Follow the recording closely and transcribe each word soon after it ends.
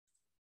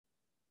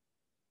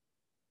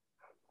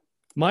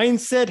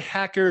Mindset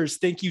hackers,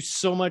 thank you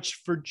so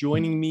much for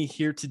joining me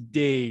here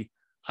today.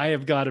 I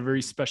have got a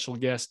very special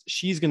guest.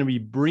 She's going to be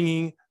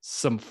bringing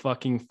some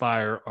fucking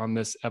fire on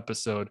this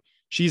episode.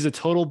 She's a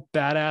total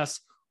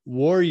badass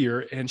warrior,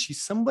 and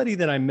she's somebody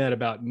that I met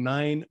about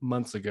 9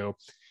 months ago.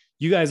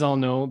 You guys all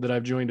know that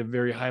I've joined a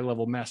very high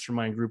level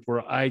mastermind group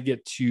where I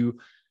get to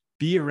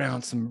be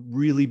around some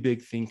really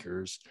big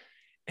thinkers,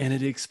 and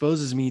it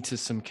exposes me to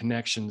some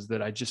connections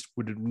that I just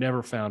would have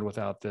never found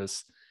without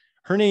this.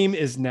 Her name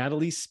is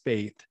Natalie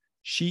Spaeth.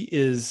 She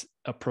is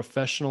a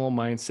professional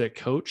mindset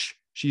coach.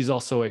 She's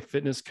also a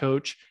fitness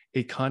coach,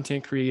 a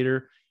content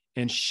creator,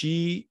 and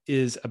she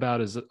is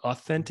about as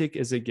authentic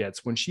as it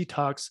gets. When she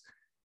talks,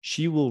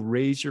 she will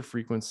raise your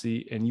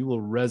frequency and you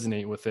will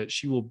resonate with it.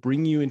 She will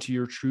bring you into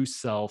your true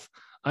self.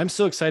 I'm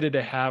so excited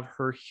to have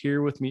her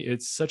here with me.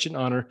 It's such an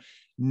honor.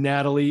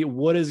 Natalie,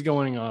 what is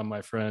going on,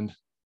 my friend?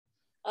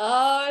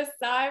 Oh,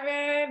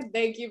 Simon,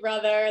 thank you,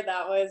 brother.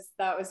 That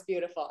was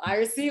beautiful. I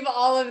receive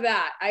all of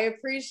that. I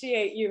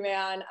appreciate you,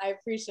 man. I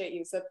appreciate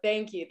you. So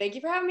thank you. Thank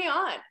you for having me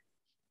on.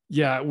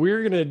 Yeah,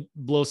 we're going to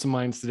blow some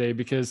minds today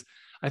because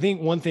I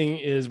think one thing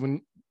is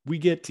when we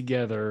get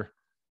together,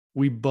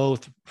 we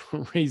both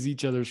raise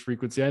each other's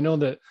frequency. I know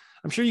that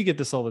I'm sure you get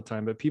this all the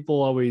time, but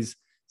people always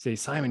say,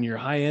 Simon, you're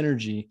high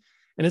energy.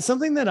 And it's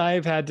something that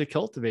I've had to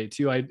cultivate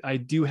too. I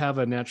do have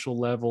a natural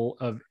level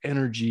of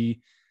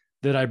energy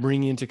that I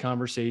bring into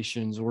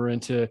conversations or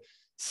into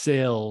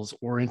sales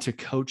or into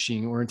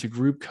coaching or into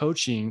group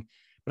coaching.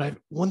 But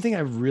one thing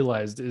I've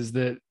realized is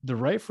that the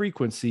right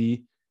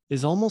frequency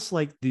is almost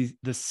like the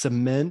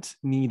cement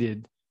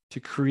needed to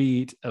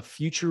create a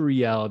future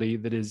reality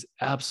that is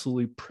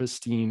absolutely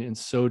pristine and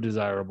so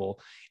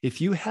desirable. If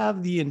you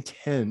have the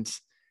intent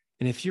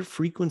and if your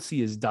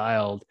frequency is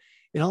dialed,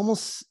 it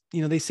almost,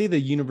 they say the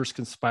universe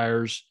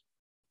conspires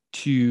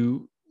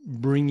to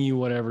bring you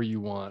whatever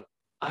you want.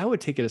 I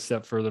would take it a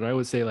step further. And I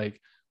would say, like,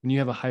 when you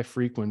have a high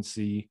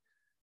frequency,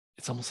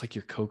 it's almost like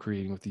you're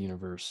co-creating with the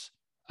universe.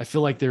 I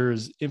feel like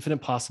there's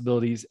infinite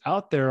possibilities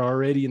out there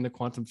already in the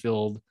quantum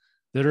field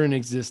that are in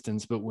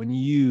existence. But when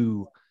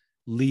you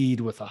lead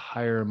with a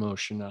higher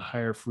emotion, a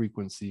higher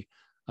frequency,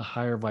 a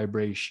higher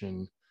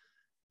vibration,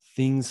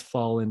 things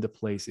fall into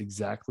place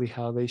exactly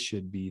how they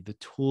should be. The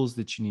tools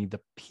that you need,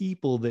 the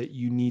people that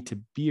you need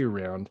to be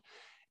around.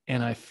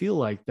 And I feel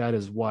like that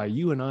is why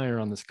you and I are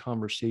on this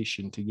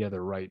conversation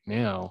together right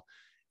now,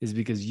 is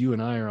because you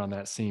and I are on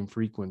that same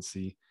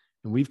frequency.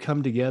 And we've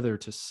come together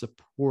to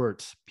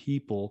support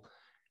people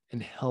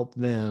and help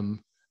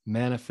them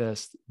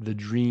manifest the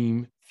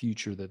dream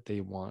future that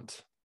they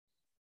want.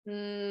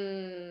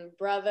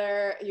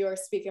 Brother, you're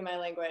speaking my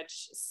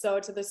language so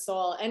to the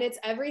soul. And it's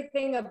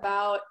everything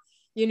about,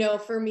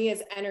 for me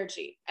is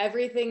energy.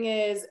 Everything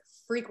is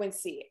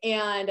frequency.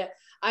 And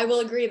I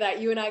will agree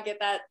that you and I get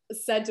that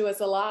said to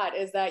us a lot,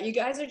 is that you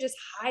guys are just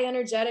high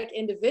energetic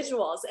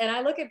individuals. And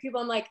I look at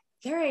people, I'm like,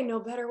 there ain't no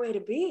better way to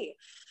be.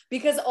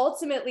 Because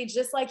ultimately,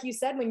 just like you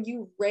said, when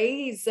you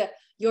raise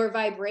your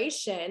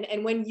vibration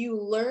and when you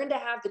learn to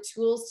have the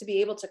tools to be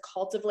able to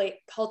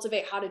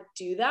cultivate how to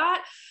do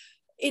that,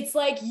 it's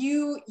like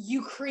you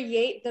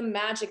create the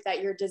magic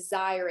that you're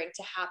desiring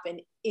to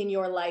happen in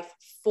your life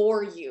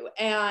for you.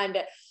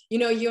 And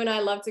you and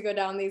I love to go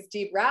down these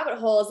deep rabbit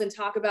holes and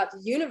talk about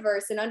the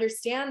universe and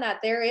understand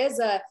that there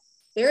is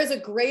a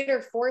greater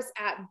force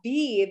at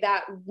B,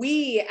 that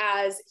we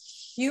as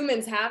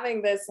humans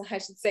having this, I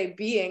should say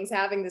beings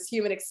having this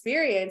human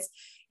experience,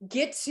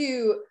 get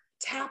to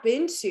tap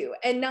into.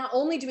 And not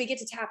only do we get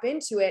to tap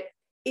into it,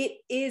 it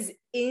is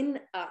in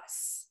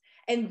us.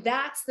 And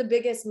that's the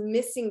biggest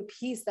missing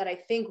piece that I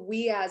think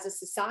we as a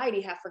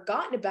society have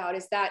forgotten about,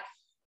 is that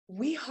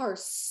we are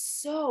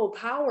so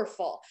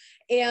powerful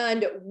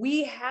and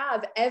we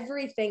have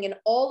everything and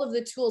all of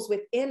the tools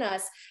within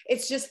us.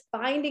 It's just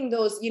finding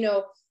those,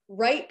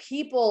 right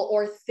people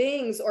or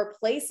things or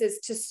places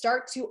to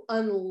start to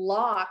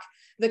unlock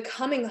the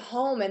coming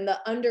home and the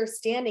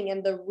understanding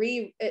and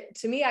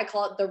to me, I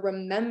call it the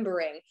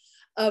remembering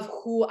of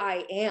who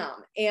I am.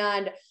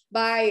 And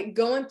by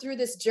going through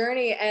this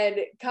journey and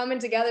coming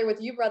together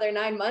with you, brother,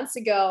 9 months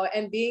ago,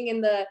 and being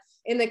in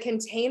the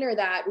container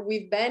that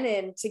we've been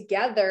in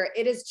together,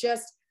 it has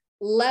just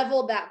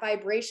leveled that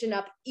vibration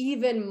up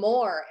even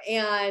more.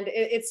 And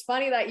it's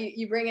funny that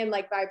you bring in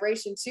like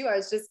vibration too. I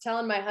was just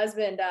telling my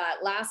husband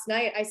last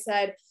night, I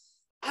said,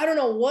 I don't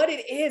know what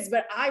it is,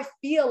 but I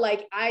feel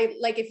like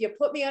if you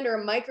put me under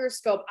a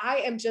microscope, I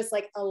am just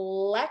like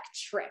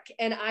electric.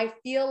 And I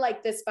feel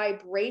like this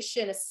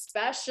vibration,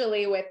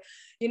 especially with,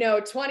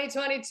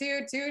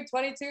 2022,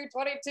 22,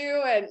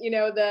 22, and,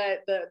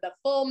 the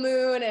full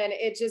moon, and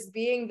it just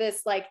being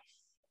this like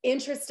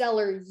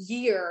interstellar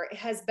year,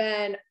 has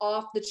been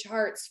off the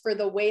charts for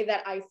the way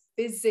that I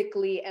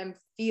physically am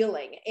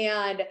feeling.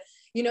 And,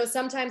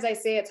 sometimes I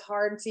say it's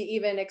hard to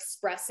even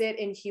express it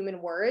in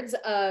human words.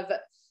 Of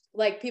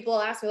like, people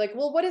ask me like,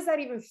 well, what does that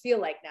even feel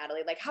like,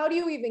 Natalie? Like, how do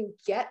you even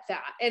get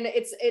that? And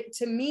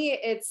to me,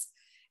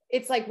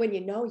 it's like when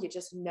you know, you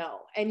just know,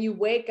 and you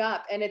wake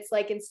up and it's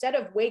like, instead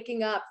of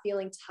waking up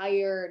feeling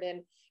tired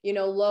and,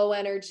 low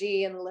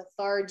energy and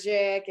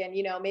lethargic and,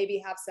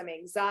 maybe have some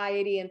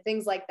anxiety and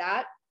things like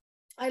that,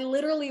 I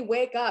literally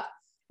wake up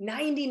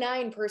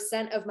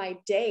 99% of my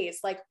days,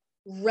 like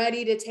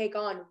ready to take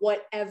on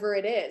whatever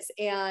it is.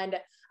 And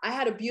I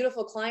had a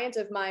beautiful client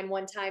of mine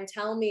one time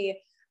tell me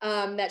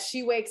that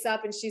she wakes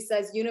up and she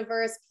says,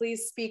 universe,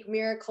 please speak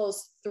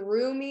miracles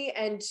through me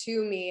and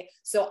to me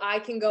so I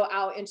can go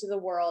out into the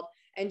world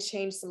and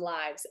change some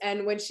lives.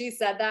 And when she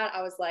said that,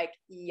 I was like,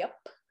 yep,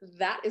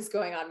 that is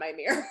going on my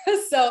mirror.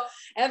 So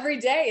every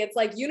day it's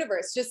like,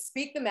 universe, just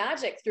speak the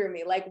magic through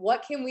me. Like,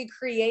 what can we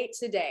create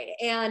today?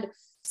 And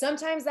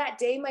sometimes that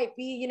day might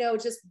be,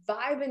 just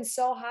vibing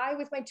so high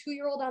with my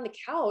 2-year-old on the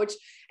couch.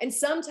 And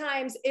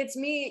sometimes it's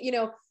me,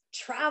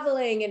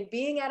 traveling and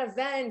being at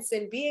events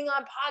and being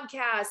on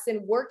podcasts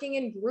and working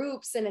in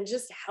groups and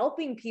just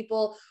helping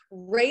people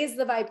raise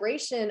the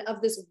vibration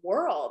of this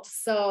world.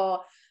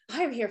 So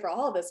I'm here for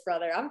all of this,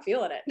 brother. I'm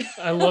feeling it.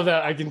 I love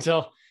that. I can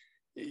tell.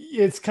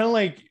 It's kind of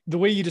like the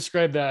way you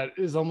describe that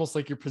is almost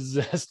like you're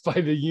possessed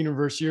by the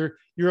universe. You're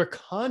a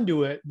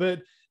conduit, but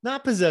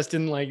not possessed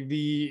in like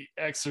the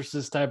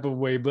exorcist type of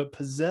way, but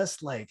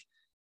possessed like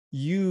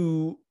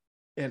you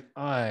and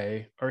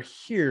I are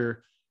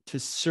here to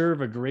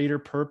serve a greater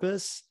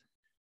purpose.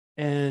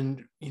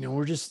 And,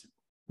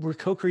 we're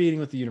co-creating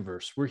with the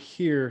universe. We're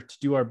here to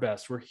do our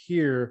best. We're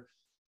here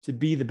to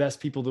be the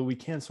best people that we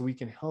can so we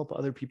can help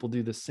other people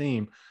do the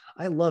same.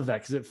 I love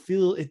that because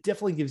it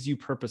definitely gives you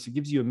purpose. It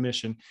gives you a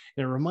mission.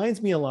 And it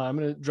reminds me a lot. I'm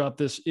going to drop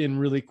this in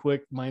really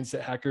quick,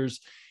 mindset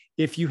hackers.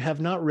 If you have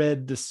not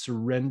read The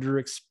Surrender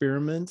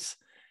Experiment,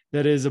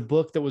 that is a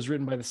book that was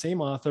written by the same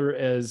author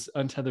as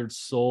Untethered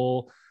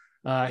Soul.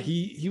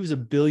 He was a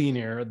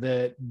billionaire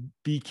that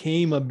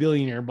became a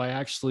billionaire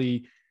by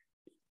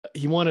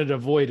he wanted to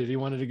avoid it. He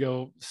wanted to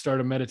go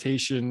start a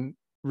meditation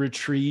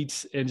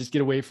retreat and just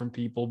get away from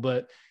people.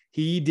 But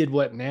he did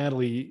what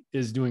Natalie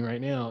is doing right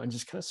now and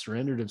just kind of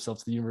surrendered himself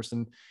to the universe.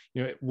 And,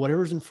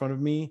 whatever's in front of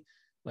me,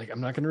 like,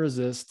 I'm not going to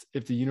resist.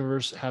 If the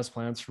universe has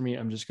plans for me,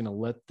 I'm just going to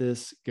let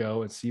this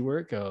go and see where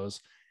it goes.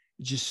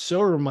 It just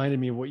so reminded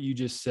me of what you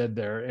just said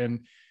there.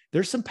 And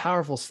there's some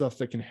powerful stuff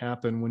that can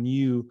happen when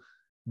you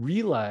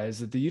realize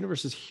that the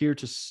universe is here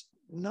to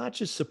not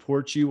just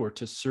support you or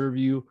to serve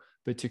you,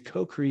 but to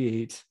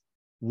co-create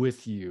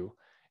with you.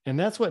 And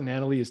that's what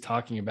Natalie is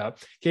talking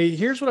about. Okay,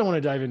 here's what I want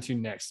to dive into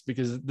next,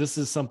 because this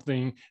is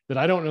something that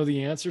I don't know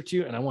the answer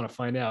to, and I want to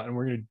find out. And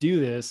we're going to do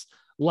this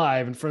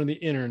live in front of the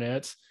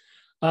internet.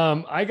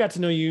 I got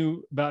to know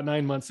you about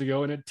 9 months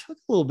ago, and it took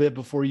a little bit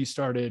before you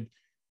started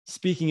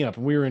speaking up.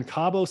 We were in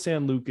Cabo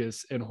San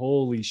Lucas, and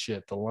holy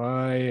shit, the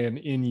lion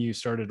in you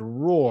started to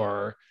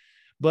roar.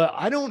 But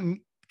I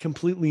don't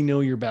completely know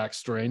your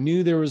backstory. I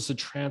knew there was a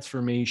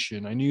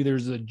transformation. I knew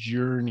there's a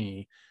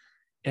journey.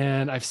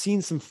 And I've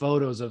seen some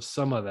photos of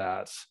some of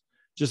that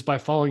just by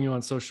following you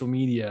on social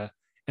media.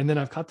 And then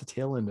I've caught the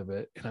tail end of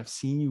it, and I've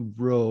seen you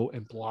grow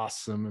and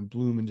blossom and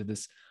bloom into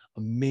this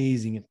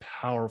amazing and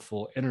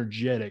powerful,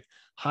 energetic,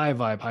 high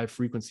vibe, high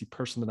frequency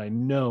person that I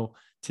know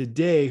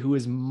today, who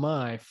is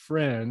my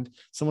friend,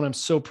 someone I'm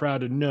so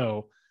proud to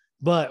know.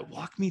 But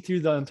walk me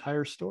through the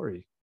entire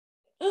story.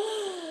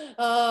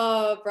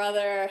 Oh,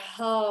 brother.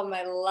 Oh,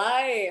 my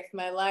life,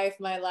 my life,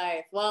 my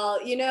life. Well,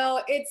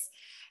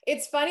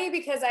 it's funny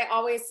because I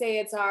always say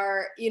it's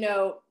our,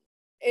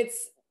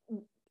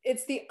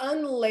 it's the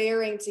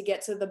unlayering to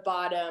get to the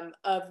bottom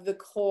of the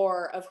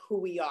core of who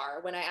we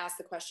are when I ask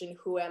the question,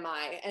 who am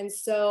I? And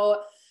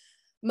so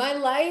my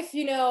life,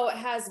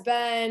 has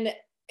been,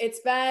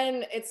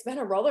 it's been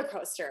a roller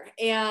coaster.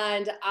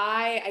 And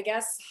I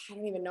guess I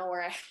don't even know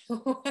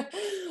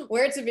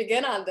where to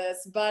begin on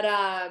this, but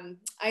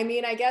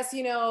I guess,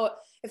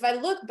 if I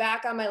look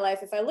back on my life,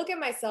 if I look at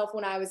myself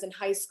when I was in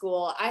high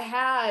school, I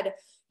had,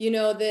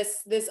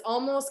 this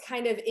almost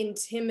kind of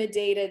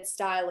intimidated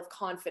style of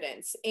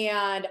confidence.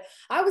 And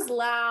I was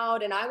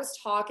loud and I was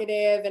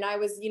talkative, and I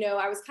was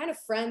kind of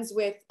friends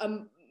with a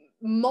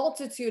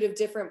multitude of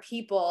different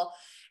people.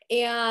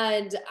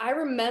 And I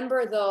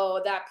remember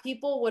though that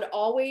people would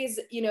always,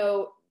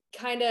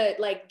 kind of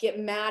like get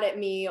mad at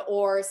me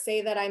or say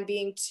that I'm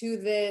being too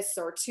this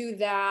or too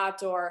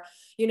that, or,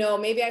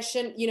 maybe I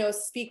shouldn't,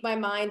 speak my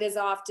mind as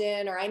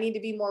often, or I need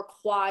to be more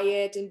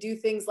quiet and do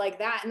things like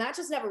that. And that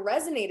just never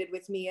resonated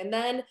with me. And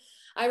then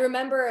I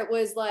remember it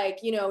was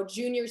like,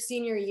 junior,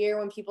 senior year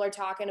when people are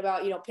talking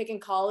about, picking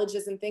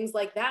colleges and things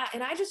like that.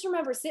 And I just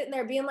remember sitting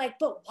there being like,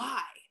 but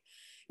why?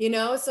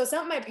 So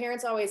something my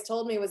parents always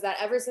told me was that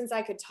ever since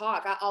I could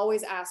talk, I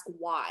always ask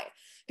why,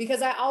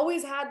 because I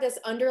always had this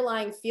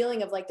underlying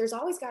feeling of like, there's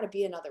always got to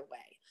be another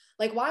way.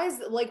 Like,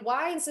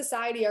 why in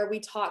society are we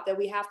taught that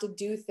we have to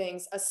do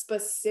things a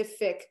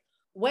specific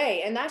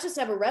way? And that just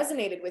never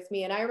resonated with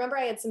me. And I remember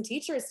I had some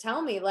teachers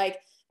tell me like,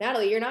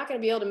 Natalie, you're not going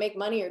to be able to make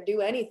money or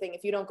do anything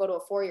if you don't go to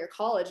a 4-year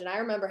college. And I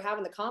remember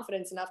having the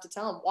confidence enough to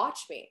tell them,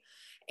 watch me.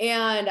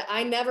 And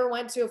I never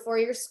went to a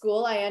 4-year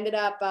school. I ended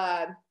up,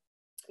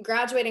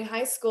 graduating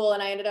high school,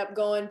 and I ended up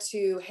going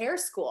to hair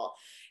school.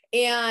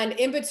 And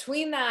in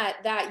between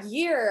that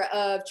year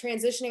of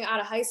transitioning out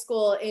of high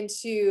school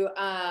into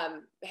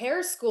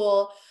hair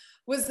school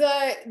was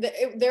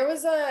it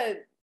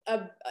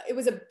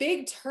was a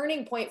big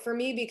turning point for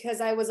me, because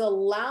I was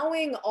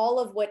allowing all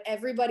of what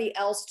everybody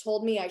else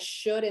told me I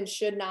should and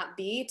should not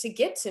be to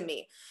get to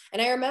me.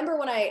 And I remember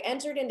when I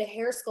entered into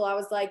hair school, I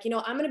was like,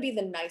 I'm going to be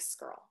the nice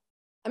girl.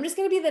 I'm just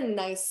going to be the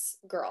nice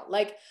girl.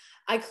 Like,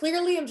 I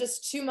clearly am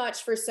just too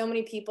much for so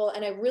many people,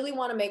 and I really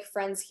want to make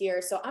friends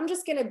here. So I'm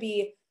just going to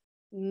be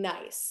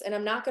nice, and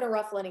I'm not going to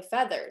ruffle any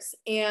feathers.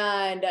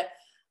 And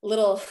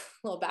little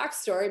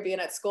backstory, being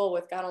at school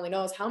with God only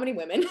knows how many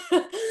women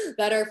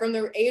that are from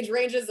the age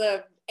ranges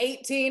of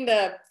 18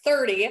 to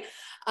 30.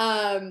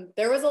 That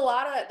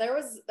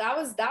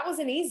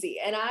wasn't easy.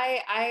 And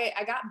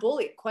I got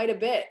bullied quite a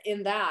bit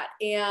in that.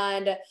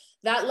 And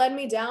that led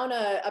me down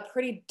a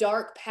pretty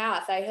dark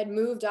path. I had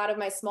moved out of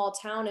my small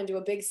town into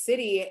a big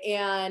city,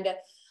 and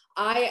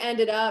I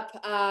ended up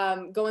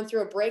going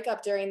through a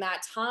breakup during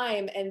that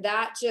time, and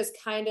that just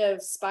kind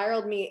of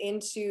spiraled me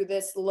into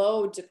this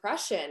low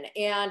depression.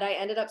 And I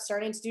ended up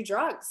starting to do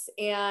drugs,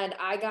 and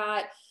I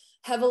got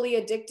heavily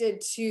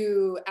addicted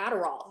to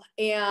Adderall.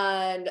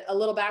 And a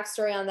little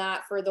backstory on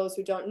that for those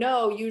who don't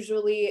know: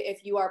 usually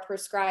if you are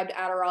prescribed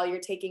Adderall, you're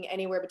taking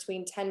anywhere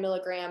between 10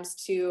 milligrams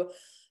to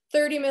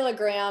 30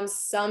 milligrams.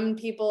 Some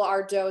people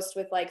are dosed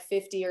with like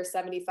 50 or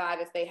 75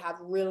 if they have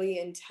really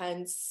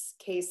intense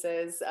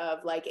cases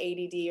of like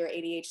ADD or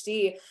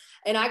ADHD.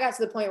 And I got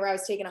to the point where I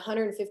was taking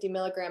 150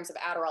 milligrams of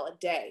Adderall a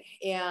day,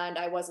 and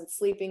I wasn't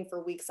sleeping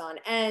for weeks on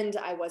end.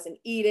 I wasn't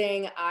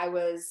eating. I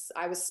was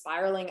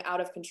spiraling out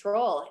of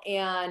control.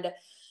 And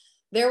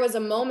there was a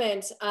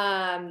moment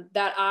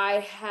that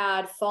I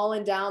had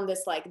fallen down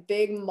this like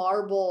big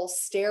marble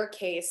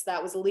staircase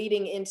that was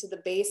leading into the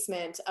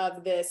basement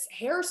of this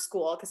hair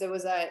school, because it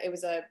was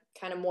a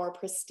kind of more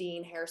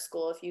pristine hair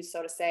school, if you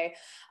so to say.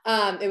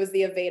 It was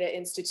the Aveda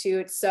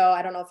Institute. So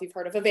I don't know if you've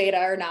heard of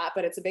Aveda or not,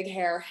 but it's a big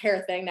hair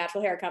thing,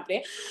 natural hair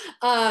company.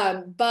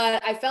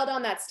 But I fell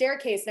down that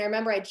staircase, and I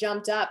remember I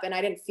jumped up and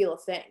I didn't feel a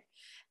thing.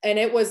 And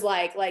it was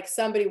like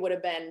somebody would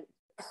have been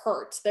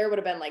hurt. There would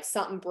have been like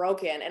something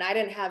broken, and I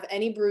didn't have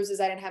any bruises.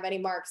 I didn't have any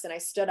marks. And I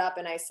stood up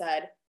and I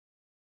said,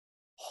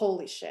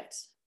 holy shit,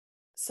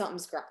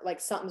 something's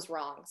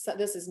wrong. So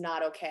this is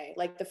not okay.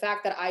 Like, the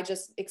fact that I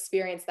just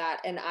experienced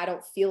that and I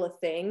don't feel a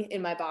thing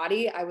in my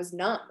body, I was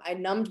numb. I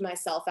numbed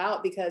myself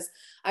out, because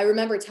I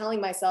remember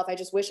telling myself, I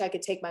just wish I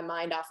could take my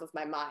mind off of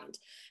my mind.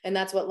 And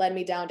that's what led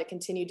me down to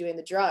continue doing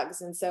the drugs.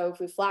 And so if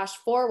we flash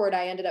forward,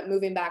 I ended up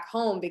moving back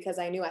home because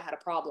I knew I had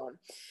a problem.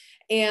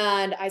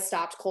 And I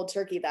stopped cold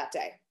turkey that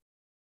day.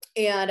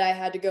 And I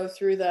had to go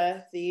through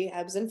the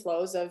ebbs and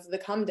flows of the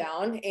come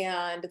down.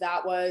 And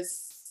that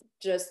was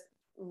just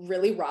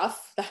really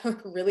rough,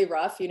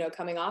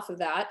 coming off of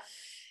that.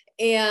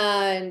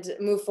 And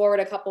move forward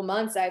a couple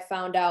months, I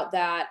found out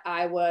that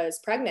I was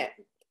pregnant.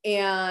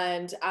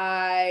 And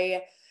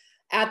I,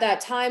 at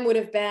that time, would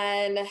have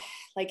been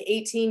like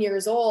 18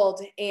 years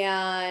old.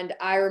 And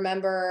I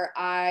remember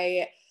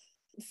I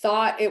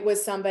thought it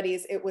was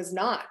somebody's, it was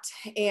not.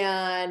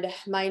 And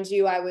mind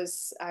you, I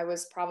was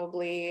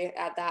probably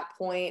at that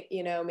point,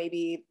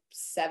 maybe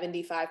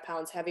 75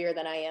 pounds heavier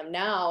than I am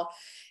now.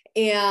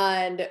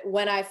 And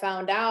when I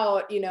found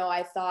out,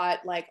 I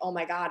thought like, oh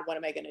my God, what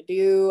am I going to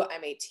do?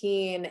 I'm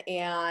 18.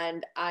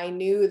 And I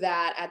knew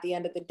that at the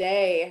end of the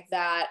day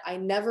that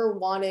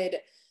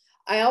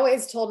I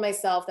always told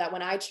myself that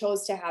when I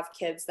chose to have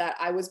kids, that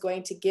I was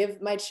going to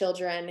give my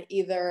children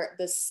either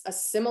a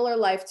similar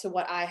life to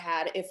what I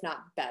had, if not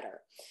better.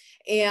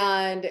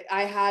 And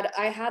I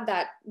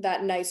had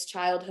that nice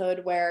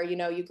childhood where,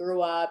 you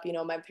grew up,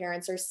 my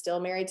parents are still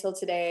married till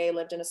today,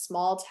 lived in a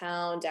small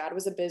town. Dad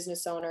was a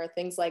business owner,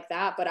 things like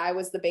that. But I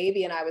was the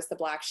baby and I was the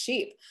black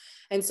sheep.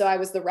 And so I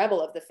was the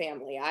rebel of the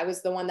family. I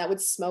was the one that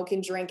would smoke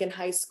and drink in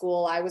high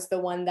school. I was the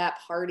one that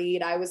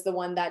partied. I was the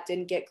one that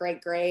didn't get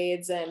great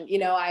grades. And,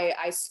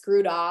 I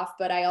screwed off,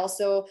 but I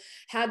also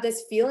had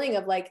this feeling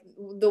of like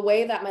the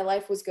way that my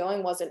life was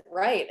going wasn't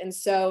right. And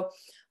so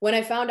when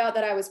I found out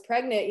that I was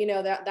pregnant,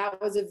 that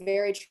was a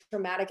very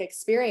traumatic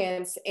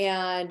experience.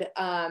 And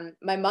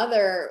my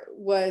mother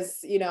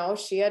was,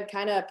 she had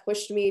kind of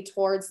pushed me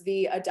towards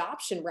the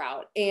adoption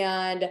route.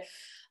 And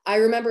I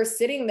remember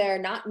sitting there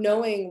not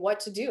knowing what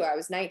to do. I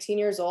was 19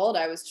 years old.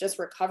 I was just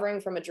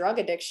recovering from a drug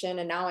addiction,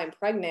 and now I'm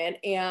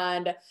pregnant,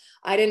 and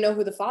I didn't know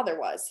who the father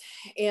was.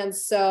 And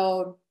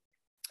so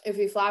if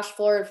we flash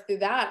forward through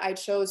that, I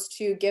chose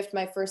to gift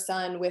my first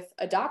son with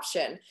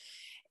adoption.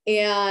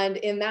 And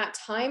in that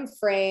time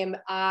frame,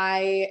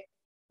 I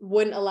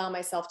wouldn't allow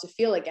myself to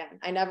feel again.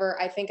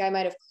 I think I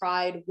might have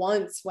cried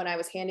once when I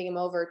was handing him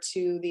over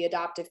to the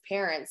adoptive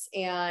parents.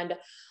 And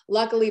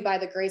luckily, by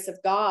the grace of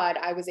God,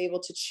 I was able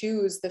to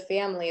choose the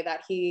family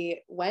that he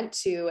went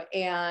to.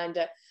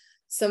 And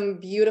some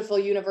beautiful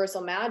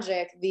universal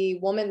magic, the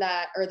woman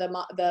that, or the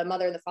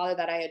mother and the father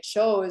that I had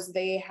chose,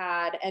 they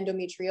had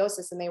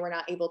endometriosis and they were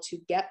not able to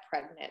get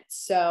pregnant.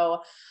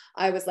 So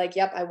I was like,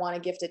 yep, I want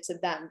to gift it to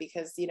them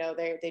because, you know,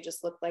 they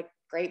just look like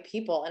great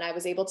people. And I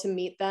was able to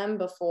meet them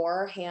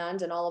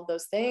beforehand and all of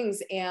those things.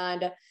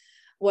 And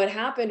what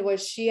happened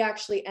was she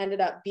actually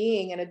ended up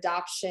being an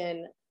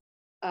adoption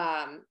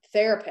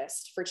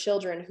therapist for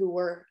children who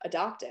were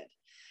adopted.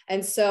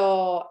 And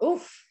so,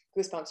 oof,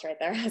 goosebumps right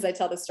there as I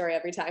tell this story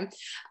every time.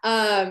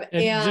 And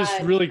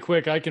just really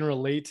quick, I can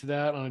relate to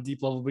that on a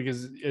deep level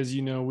because, as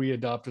you know, we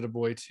adopted a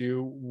boy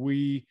too.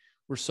 We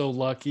were so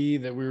lucky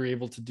that we were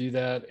able to do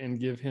that and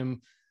give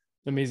him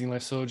an amazing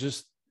life. So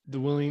just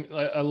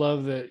I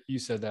love that you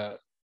said that,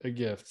 a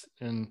gift.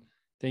 And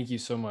thank you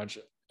so much.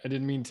 I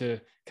didn't mean to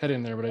cut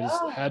in there, but I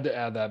just had to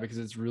add that because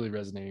it's really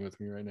resonating with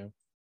me right now.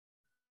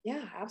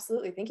 Yeah,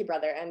 absolutely. Thank you,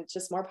 brother. And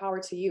just more power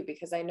to you,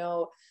 because I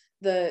know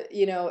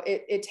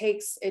it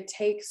takes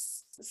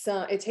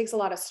a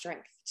lot of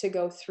strength to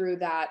go through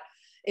that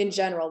in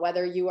general,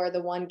 whether you are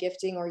the one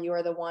gifting or you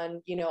are the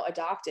one,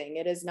 adopting.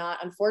 It is not,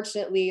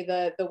 unfortunately,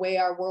 the way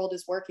our world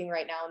is working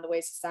right now and the way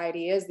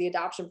society is, the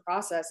adoption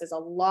process is a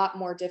lot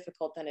more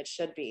difficult than it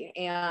should be.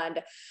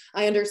 And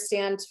I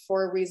understand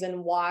for a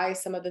reason why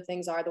some of the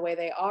things are the way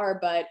they are,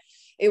 but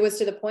it was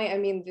to the point, I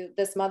mean,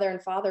 this mother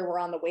and father were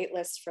on the wait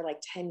list for like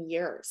 10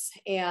 years,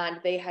 and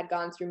they had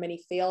gone through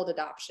many failed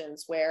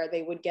adoptions where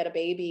they would get a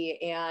baby.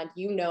 And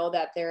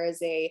that there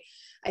is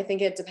I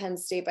think it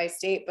depends state by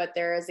state, but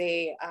there is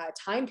a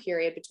time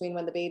period between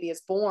when the baby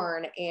is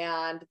born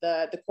and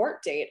the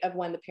court date of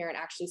when the parent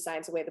actually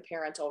signs away the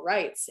parental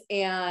rights.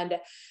 And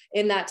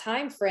in that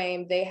time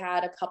frame, they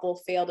had a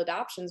couple failed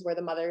adoptions where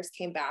the mothers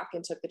came back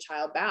and took the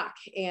child back.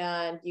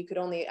 And you could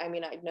only, I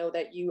know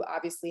that you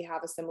obviously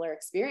have a similar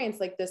experience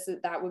like this,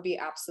 that would be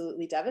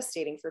absolutely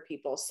devastating for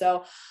people.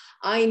 So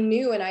I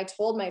knew, and I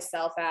told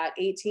myself at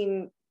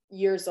 18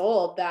 years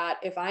old that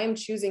if I am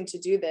choosing to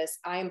do this,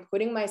 I am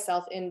putting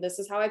myself in, this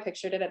is how I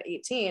pictured it at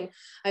 18,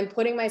 I'm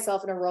putting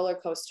myself in a roller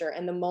coaster.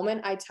 And the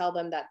moment I tell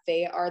them that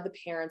they are the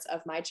parents of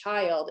my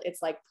child,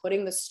 it's like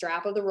putting the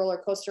strap of the roller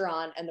coaster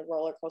on and the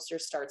roller coaster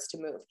starts to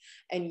move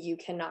and you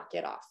cannot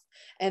get off.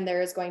 And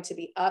there is going to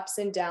be ups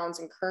and downs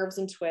and curves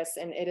and twists,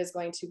 and it is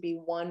going to be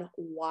one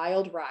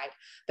wild ride.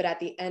 But at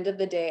the end of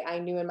the day, I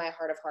knew in my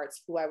heart of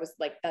hearts who I was,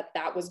 like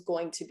that was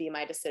going to be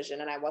my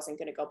decision, and I wasn't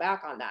going to go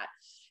back on that.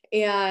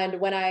 And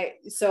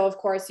so of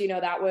course,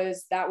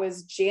 that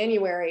was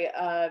January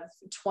of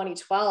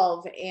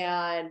 2012,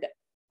 and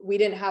we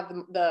didn't have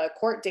the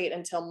court date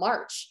until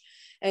March.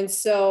 And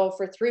so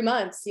for 3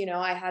 months,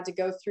 I had to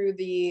go through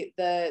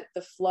the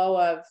flow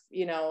of,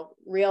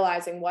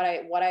 realizing what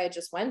I had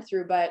just went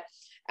through. But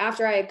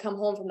after I had come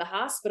home from the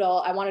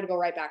hospital, I wanted to go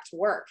right back to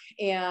work.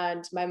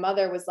 And my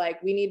mother was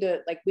like, we need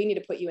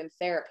to put you in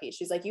therapy.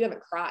 She's like, you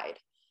haven't cried.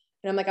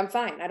 And I'm like, I'm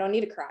fine. I don't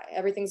need to cry.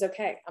 Everything's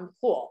okay. I'm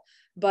cool.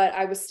 But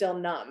I was still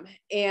numb.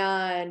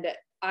 And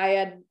I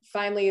had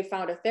finally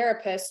found a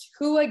therapist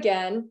who,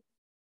 again,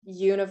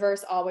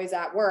 universe always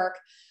at work.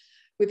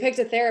 We picked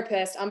a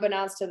therapist,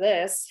 unbeknownst to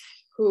this,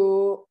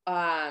 who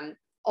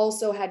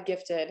also had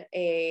gifted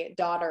a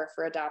daughter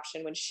for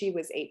adoption when she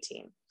was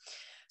 18.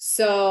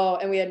 So,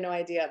 and we had no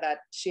idea that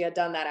she had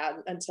done that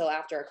until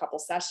after a couple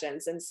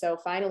sessions. And so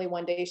finally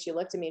one day she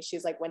looked at me and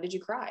she's like, when did you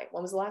cry?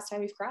 When was the last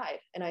time you've cried?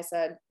 And I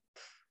said,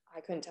 I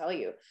couldn't tell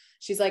you.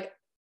 She's like,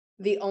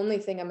 the only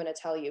thing I'm going to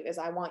tell you is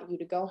I want you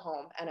to go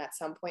home. And at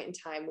some point in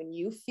time, when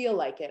you feel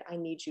like it, I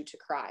need you to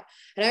cry.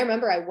 And I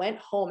remember I went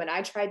home and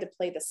I tried to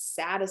play the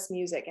saddest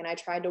music and I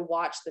tried to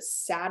watch the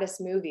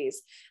saddest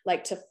movies,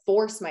 like to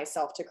force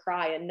myself to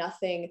cry, and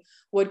nothing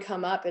would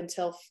come up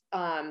until,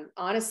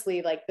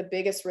 honestly, like the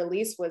biggest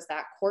release was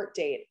that court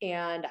date.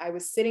 And I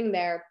was sitting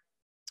there,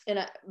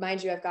 and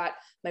mind you, I've got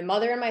my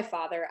mother and my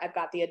father, I've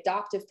got the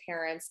adoptive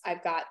parents,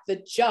 I've got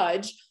the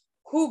judge,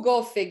 who,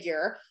 go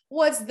figure,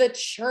 was the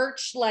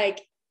church,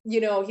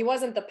 he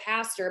wasn't the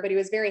pastor, but he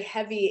was very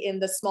heavy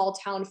in the small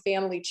town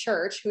family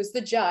church, who's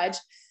the judge.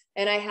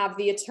 And I have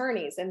the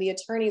attorneys, and the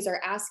attorneys are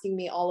asking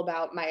me all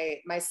about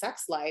my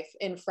sex life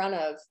in front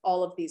of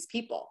all of these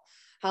people.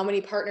 How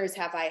many partners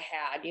have I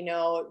had?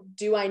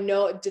 Did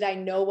I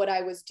know what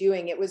I was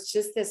doing? It was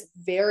just this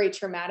very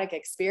traumatic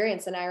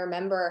experience. And I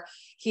remember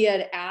he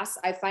had asked,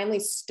 I finally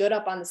stood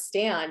up on the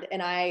stand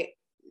and I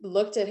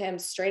looked at him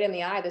straight in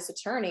the eye, this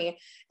attorney,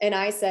 and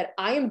I said,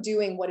 I am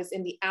doing what is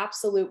in the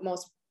absolute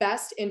most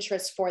best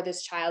interest for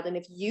this child. And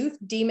if you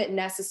deem it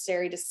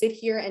necessary to sit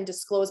here and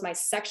disclose my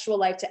sexual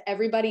life to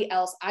everybody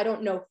else, I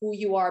don't know who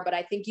you are, but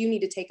I think you need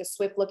to take a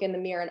swift look in the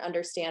mirror and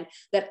understand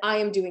that I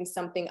am doing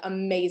something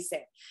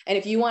amazing. And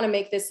if you want to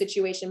make this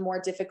situation more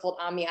difficult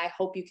on me, I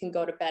hope you can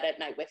go to bed at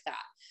night with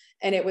that.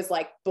 And it was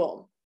like,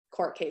 boom,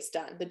 court case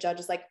done. The judge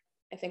is like,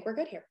 I think we're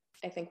good here.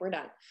 I think we're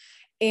done.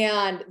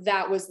 And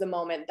that was the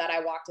moment that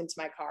I walked into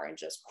my car and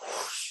just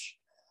whoosh,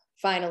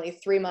 finally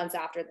 3 months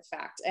after the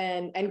fact,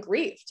 and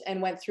grieved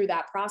and went through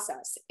that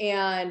process.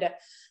 And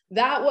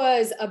that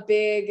was a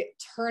big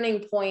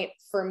turning point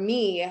for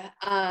me.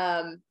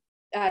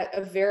 at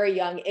a very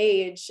young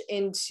age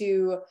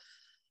into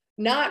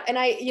not, and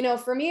I,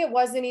 for me, it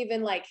wasn't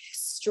even like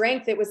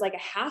strength. It was like a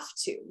have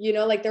to,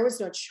 like there was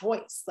no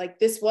choice. Like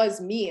this was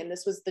me, and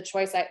this was the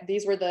choice.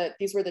 These were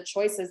the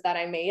choices that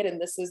I made.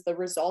 And this is the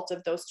result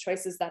of those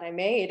choices that I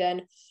made.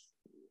 And,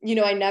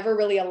 I never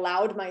really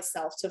allowed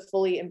myself to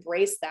fully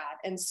embrace that.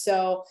 And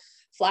so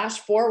flash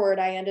forward,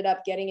 I ended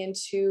up getting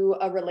into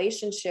a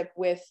relationship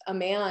with a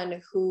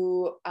man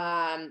who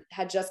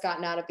had just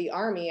gotten out of the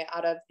army,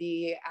 out of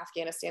the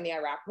Afghanistan, the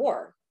Iraq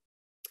war.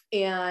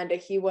 And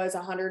he was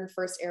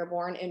 101st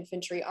Airborne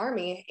Infantry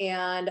Army.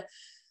 And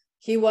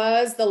he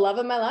was the love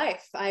of my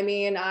life. I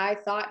mean, I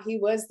thought he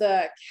was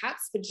the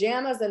cat's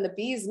pajamas and the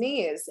bee's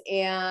knees.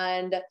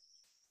 And,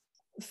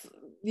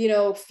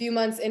 a few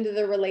months into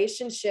the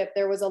relationship,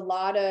 there was a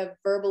lot of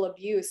verbal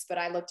abuse, but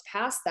I looked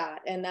past that.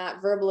 And that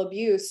verbal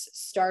abuse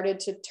started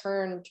to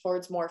turn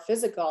towards more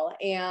physical.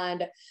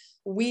 And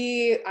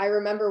I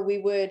remember we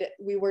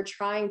were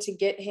trying to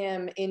get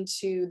him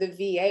into the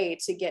VA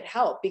to get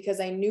help,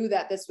 because I knew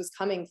that this was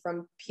coming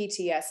from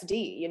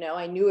PTSD.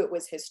 I knew it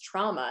was his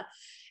trauma.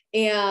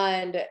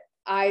 And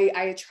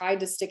I tried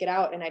to stick it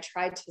out and I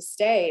tried to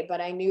stay, but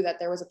I knew that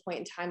there was a point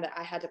in time that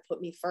I had to put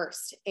me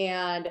first.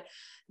 And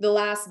the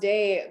last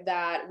day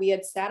that we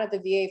had sat at the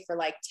VA for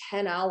like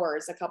 10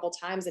 hours a couple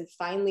times, and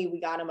finally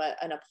we got him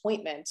an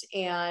appointment,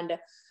 and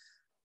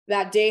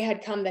that day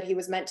had come that he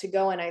was meant to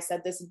go. And I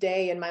said, this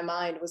day in my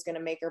mind was going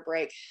to make or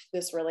break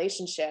this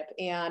relationship.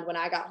 And when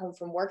I got home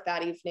from work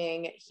that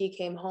evening, he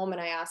came home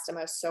and I asked him,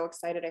 I was so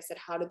excited. I said,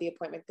 how did the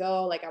appointment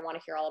go? Like, I want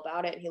to hear all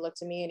about it. And he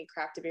looked at me and he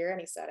cracked a beer and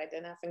he said, I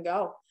didn't effing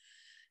go.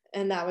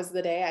 And that was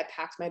the day I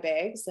packed my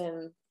bags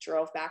and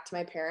drove back to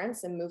my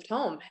parents and moved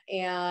home.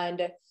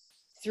 And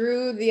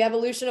through the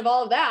evolution of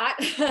all of that,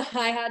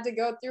 I had to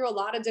go through a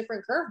lot of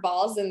different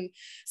curveballs. And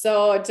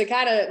so to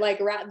kind of like,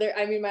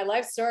 my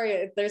life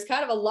story, there's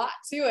kind of a lot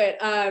to it.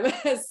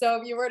 So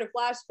if you were to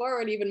flash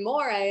forward even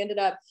more, I ended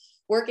up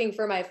working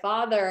for my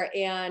father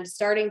and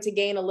starting to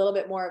gain a little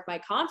bit more of my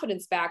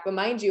confidence back. But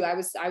mind you, I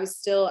was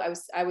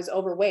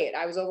overweight.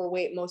 I was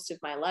overweight most of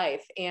my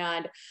life.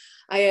 And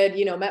I had,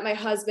 met my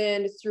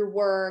husband through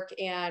work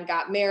and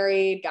got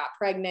married, got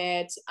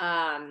pregnant.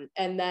 And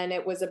then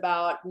it was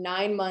about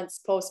 9 months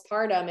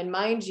postpartum. And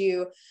mind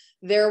you,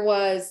 there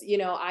was,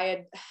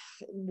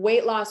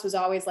 weight loss was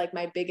always like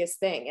my biggest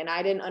thing. And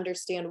I didn't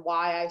understand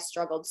why I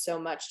struggled so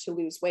much to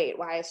lose weight,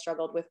 why I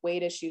struggled with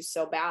weight issues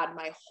so bad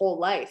my whole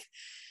life.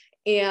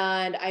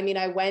 And I mean,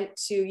 I went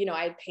to,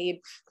 I paid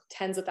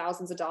tens of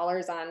thousands of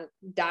dollars on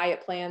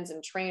diet plans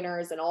and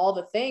trainers and all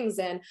the things.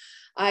 And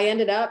I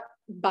ended up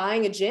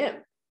buying a gym,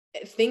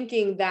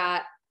 thinking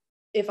that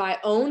if I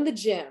own the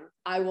gym,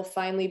 I will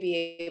finally be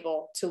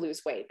able to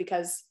lose weight,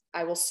 because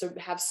I will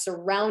have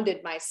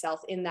surrounded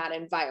myself in that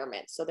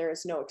environment. So there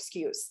is no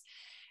excuse.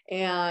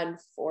 And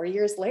 4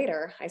 years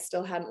later, I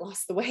still hadn't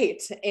lost the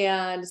weight.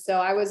 And so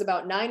I was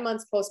about 9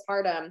 months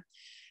postpartum.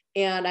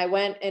 And I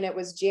went, and it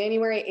was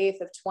January 8th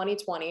of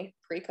 2020,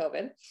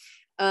 pre-COVID.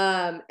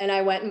 And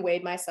I went and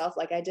weighed myself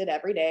like I did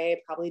every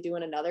day, probably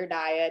doing another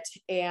diet.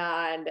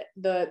 And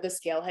the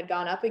scale had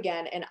gone up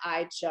again. And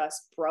I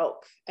just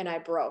broke, and I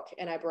broke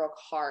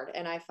hard.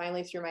 And I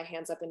finally threw my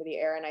hands up into the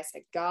air and I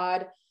said,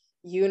 God,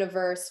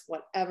 universe,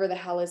 whatever the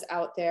hell is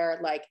out there,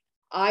 like,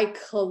 I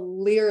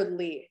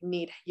clearly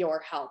need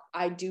your help.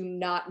 I do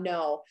not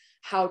know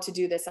how to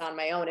do this on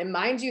my own. And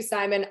mind you,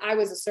 Simon, I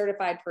was a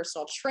certified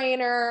personal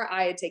trainer.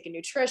 I had taken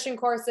nutrition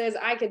courses.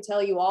 I could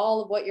tell you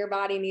all of what your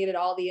body needed,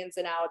 all the ins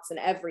and outs and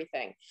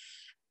everything.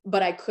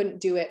 But I couldn't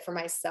do it for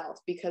myself,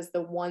 because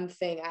the one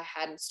thing I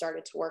hadn't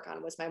started to work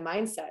on was my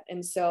mindset.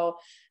 And so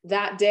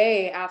that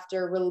day,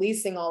 after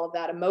releasing all of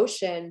that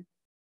emotion,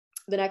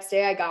 the next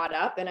day I got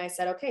up and I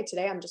said, okay,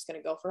 today I'm just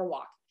going to go for a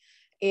walk.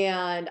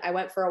 And I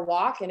went for a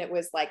walk, and it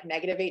was like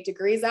 -8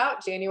 degrees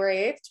out, January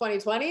 8th,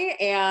 2020.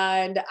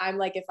 And I'm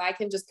like, if I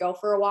can just go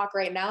for a walk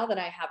right now, then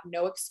I have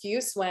no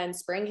excuse when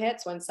spring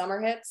hits, when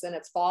summer hits, and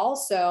it's fall.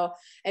 So,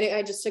 and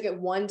I just took it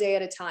one day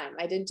at a time.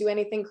 I didn't do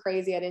anything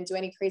crazy. I didn't do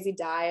any crazy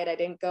diet. I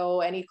didn't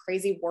go any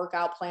crazy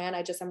workout plan.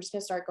 I'm just going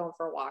to start going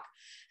for a walk.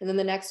 And then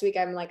the next week,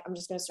 I'm like, I'm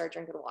just going to start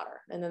drinking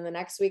water. And then the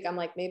next week, I'm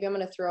like, maybe I'm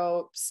going to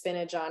throw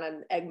spinach on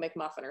an egg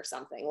McMuffin or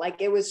something.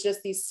 Like, it was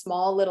just these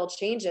small little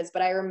changes.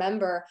 But I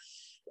remember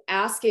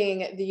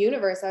asking the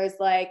universe, I was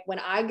like, when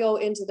I go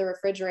into the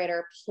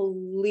refrigerator,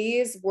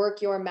 please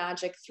work your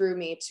magic through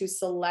me to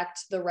select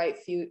the right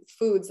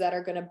foods that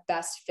are going to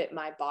best fit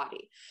my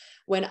body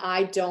when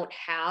I don't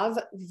have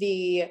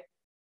the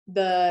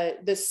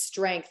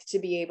strength to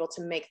be able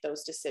to make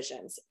those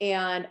decisions.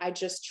 And I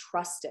just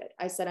trusted.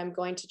 I said, I'm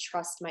going to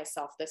trust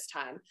myself this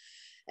time.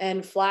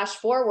 And flash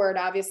forward,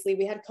 obviously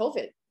we had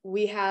COVID.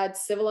 We had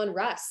civil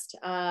unrest.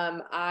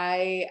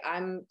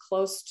 I'm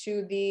close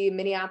to the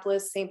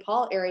Minneapolis, St.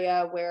 Paul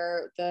area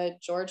where the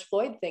George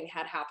Floyd thing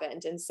had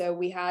happened. And so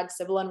we had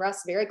civil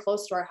unrest very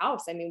close to our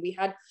house. I mean, we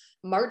had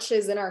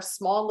marches in our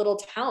small little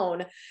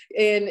town.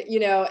 And, you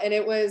know, and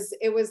it was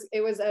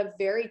a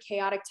very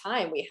chaotic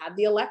time. We had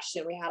the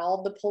election, we had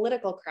all the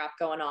political crap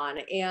going on,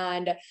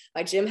 and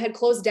my gym had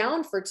closed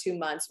down for 2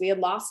 months. We had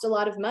lost a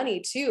lot of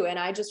money too. And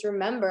I just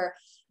remember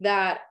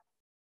that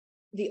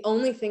the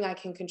only thing I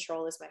can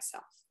control is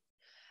myself.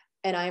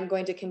 And I am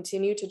going to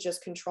continue to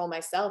just control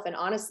myself. And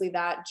honestly,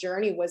 that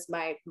journey was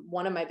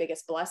one of my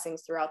biggest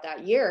blessings throughout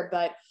that year.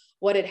 But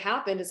what had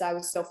happened is I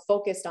was so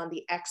focused on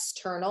the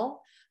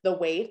external, the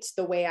weight,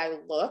 the way I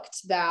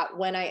looked, that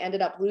when I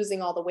ended up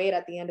losing all the weight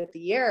at the end of the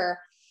year,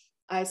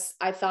 I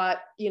thought,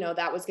 you know,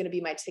 that was going to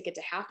be my ticket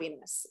to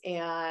happiness.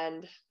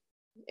 And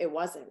it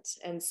wasn't.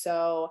 And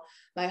so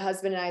my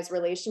husband and I's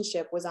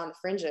relationship was on the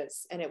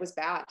fringes, and it was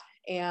bad.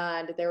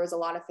 And there was a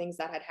lot of things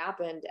that had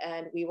happened,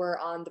 and we were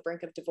on the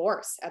brink of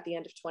divorce at the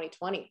end of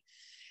 2020.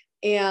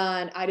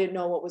 And I didn't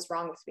know what was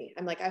wrong with me.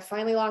 I'm like, I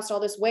finally lost all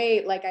this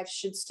weight. Like I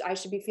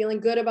should be feeling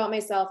good about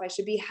myself. I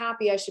should be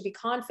happy. I should be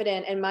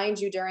confident. And mind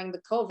you, during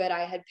the COVID,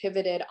 I had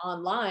pivoted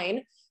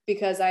online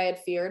because I had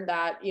feared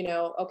that, you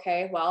know,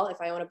 okay, well,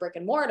 if I own a brick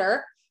and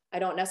mortar, I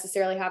don't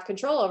necessarily have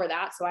control over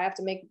that. So I have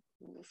to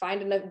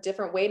find a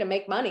different way to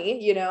make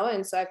money, you know?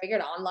 And so I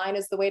figured online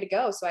is the way to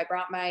go. So I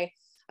brought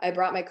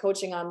my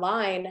coaching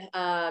online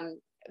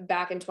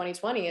back in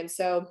 2020. And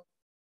so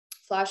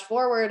flash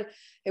forward,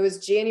 it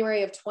was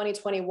January of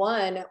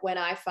 2021 when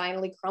I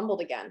finally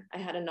crumbled again. I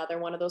had another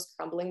one of those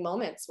crumbling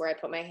moments where I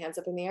put my hands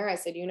up in the air. I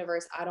said,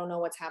 universe, I don't know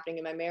what's happening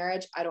in my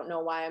marriage. I don't know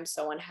why I'm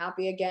so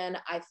unhappy again.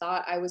 I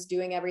thought I was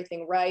doing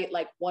everything right.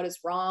 Like, what is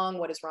wrong?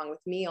 What is wrong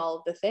with me? All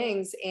of the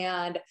things.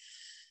 And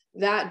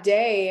that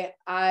day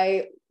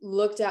I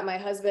looked at my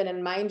husband,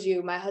 and mind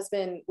you, my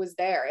husband was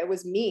there. It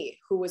was me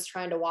who was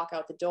trying to walk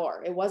out the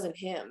door. It wasn't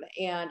him.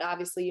 And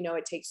obviously, you know,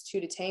 it takes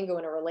two to tango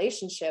in a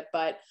relationship,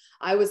 but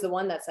I was the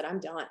one that said, I'm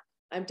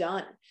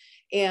done.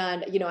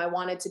 And, you know, I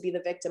wanted to be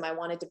the victim. I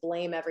wanted to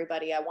blame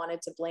everybody. I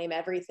wanted to blame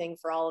everything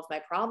for all of my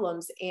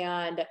problems.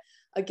 And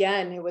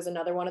again, it was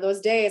another one of those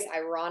days,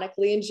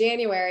 ironically in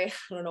January.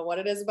 I don't know what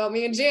it is about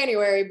me in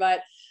January, but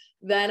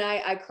then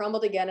I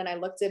crumbled again, and I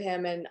looked at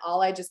him, and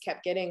all I just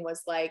kept getting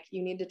was like,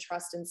 you need to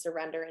trust and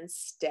surrender and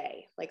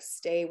stay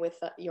with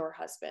your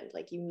husband.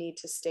 Like, you need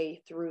to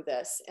stay through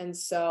this. And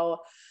so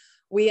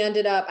I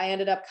ended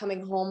up coming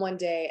home one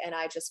day, and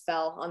I just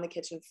fell on the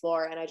kitchen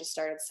floor, and I just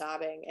started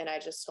sobbing. And I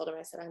just told him,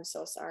 I said, I'm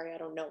so sorry. I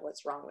don't know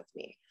what's wrong with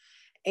me.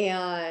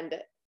 And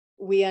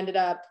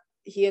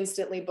he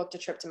instantly booked a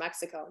trip to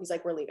Mexico. He's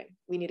like, we're leaving.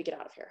 We need to get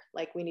out of here.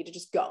 Like, we need to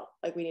just go.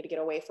 Like, we need to get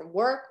away from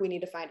work. We need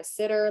to find a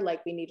sitter.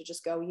 Like, we need to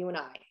just go, you and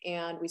I.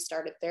 And we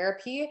started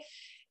therapy.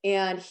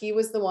 And he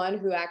was the one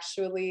who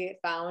actually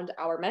found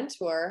our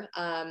mentor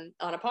on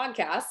a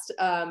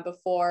podcast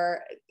before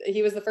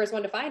he was the first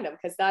one to find him,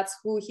 because that's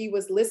who he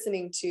was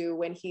listening to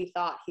when he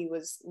thought he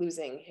was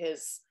losing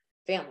his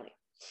family.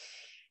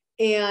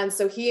 And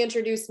so he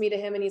introduced me to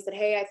him, and he said,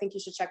 hey, I think you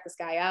should check this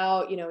guy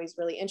out. You know, he's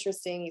really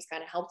interesting. He's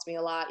kind of helped me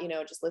a lot, you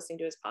know, just listening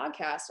to his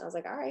podcast. And I was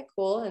like, all right,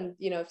 cool. And,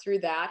 you know,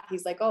 through that,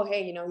 he's like, oh,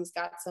 hey, you know, he's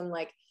got some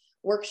like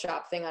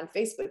workshop thing on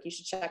Facebook. You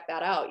should check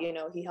that out. You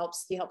know, he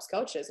helps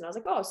coaches. And I was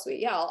like, oh, sweet.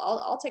 Yeah,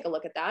 I'll take a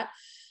look at that.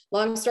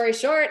 Long story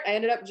short, I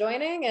ended up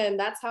joining, and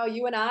that's how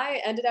you and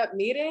I ended up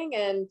meeting.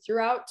 And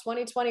throughout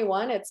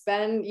 2021, it's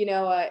been, you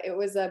know, it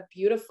was a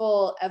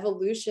beautiful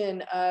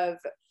evolution of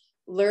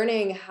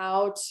learning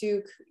how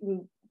to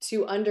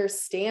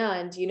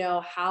understand, you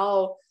know,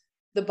 how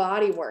the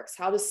body works,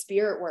 how the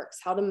spirit works,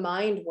 how the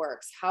mind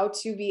works, how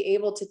to be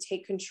able to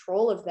take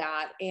control of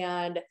that.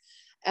 And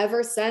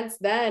ever since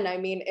then, I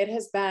mean, it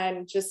has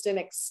been just an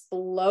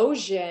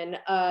explosion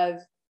of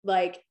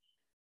like,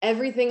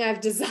 everything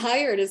I've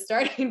desired is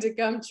starting to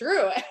come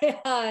true.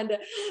 And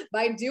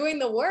by doing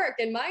the work,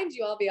 and mind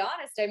you, I'll be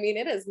honest, I mean,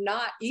 it is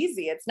not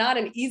easy. It's not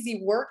an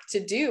easy work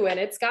to do, and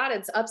it's got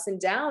its ups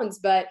and downs,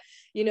 but,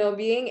 you know,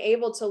 being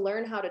able to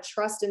learn how to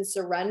trust and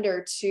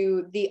surrender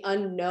to the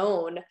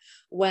unknown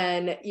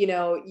when, you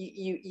know,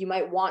 you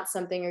might want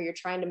something, or you're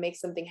trying to make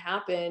something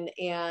happen,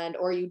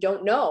 or you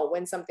don't know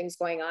when something's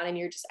going on, and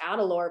you're just at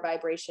a lower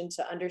vibration,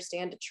 to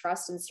understand, to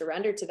trust and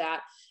surrender to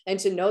that, and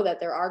to know that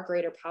there are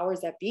greater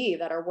powers that be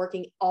that are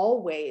working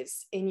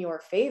always in your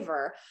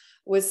favor,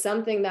 was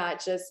something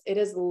that just, it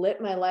has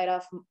lit my light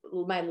off,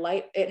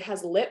 it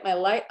has lit my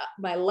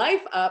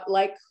life up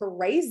like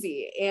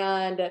crazy.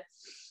 And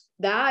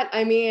that,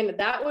 I mean,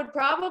 that would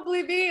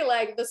probably be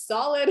like the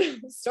solid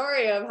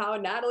story of how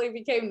Natalie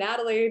became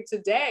Natalie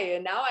today.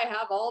 And now I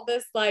have all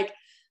this like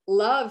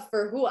love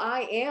for who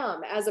I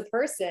am as a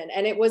person.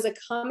 And it was a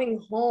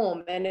coming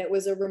home, and it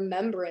was a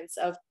remembrance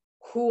of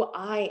who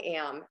I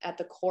am at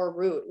the core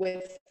root,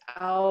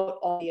 without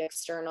all the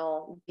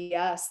external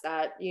BS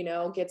that, you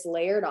know, gets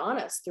layered on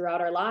us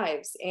throughout our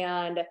lives.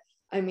 And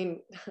I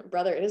mean,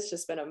 brother, it has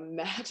just been a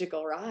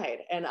magical ride,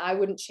 and I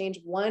wouldn't change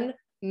 1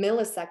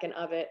 millisecond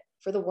of it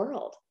for the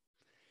world.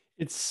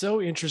 It's so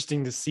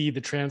interesting to see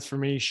the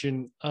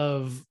transformation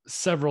of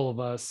several of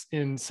us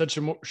in such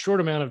a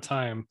short amount of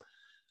time.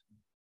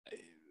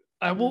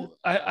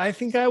 I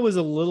think I was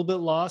a little bit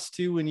lost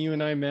too when you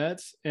and I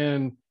met,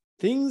 and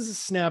things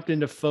snapped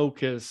into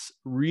focus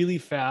really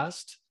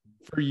fast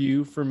for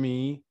you, for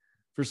me,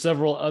 for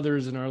several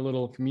others in our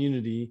little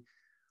community.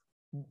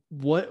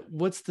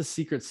 What's the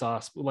secret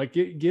sauce? Like,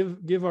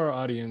 give our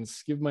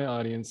audience, give my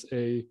audience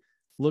a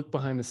look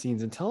behind the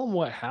scenes and tell them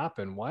what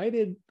happened. Why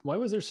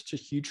was there such a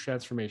huge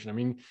transformation? I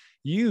mean,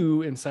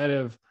 you inside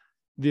of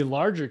the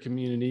larger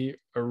community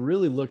are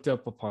really looked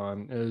up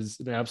upon as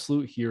an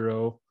absolute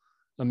hero,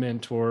 a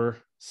mentor,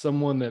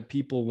 someone that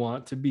people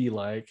want to be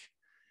like.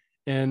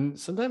 And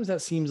sometimes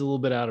that seems a little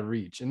bit out of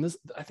reach. And this,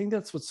 I think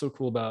that's what's so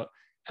cool about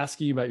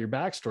asking you about your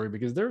backstory,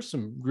 because there's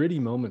some gritty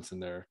moments in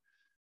there.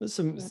 There's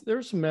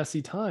some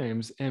messy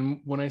times. And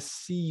when I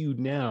see you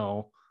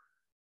now,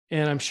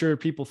 and I'm sure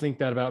people think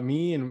that about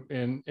me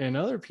and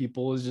other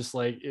people, is just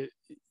like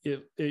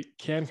it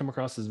can come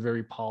across as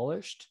very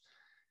polished,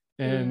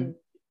 and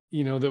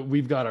you know, that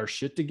we've got our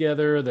shit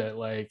together, that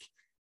like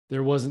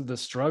there wasn't the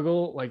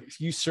struggle. Like,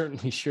 you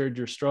certainly shared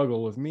your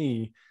struggle with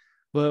me,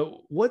 but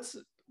what's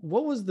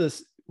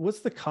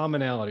the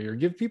commonality? Or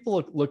give people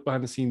a look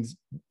behind the scenes.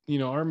 You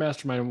know, our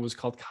mastermind was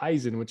called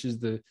Kaizen, which is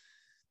the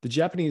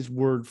Japanese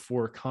word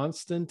for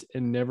constant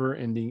and never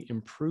ending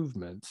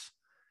improvement.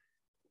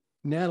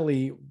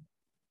 Natalie,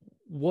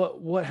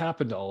 what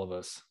happened to all of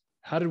us?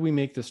 How did we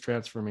make this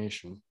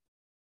transformation?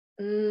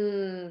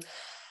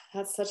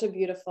 That's a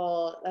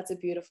beautiful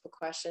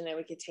question, and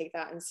we could take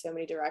that in so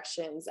many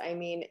directions. I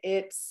mean,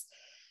 it's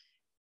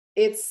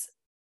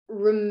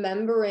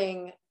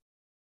remembering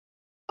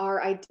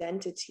our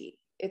identity.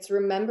 It's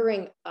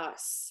remembering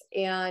us.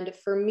 And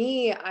for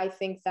me, I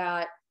think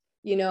that,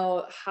 you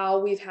know, how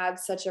we've had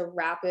such a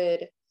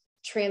rapid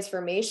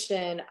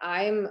transformation,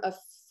 I'm a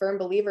firm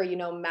believer, you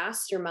know,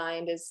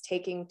 mastermind is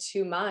taking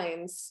two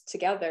minds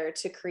together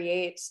to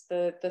create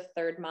the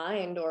third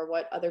mind, or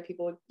what other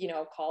people, you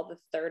know, call the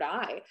third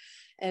eye.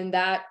 And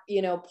that,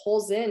 you know,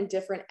 pulls in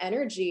different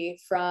energy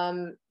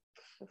from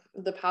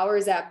the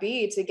powers that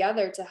be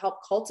together to help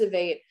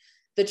cultivate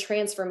the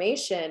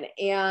transformation.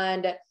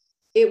 And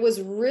it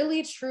was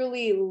really,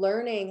 truly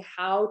learning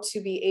how to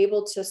be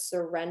able to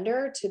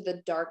surrender to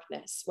the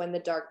darkness when the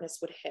darkness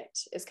would hit,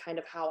 is kind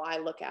of how I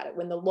look at it.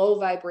 When the low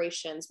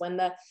vibrations,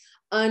 when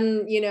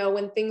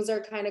when things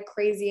are kind of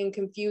crazy and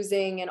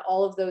confusing and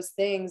all of those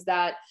things,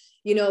 that,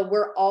 you know,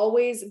 we're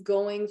always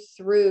going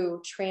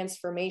through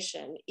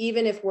transformation,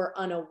 even if we're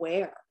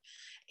unaware.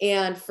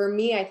 And for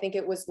me, I think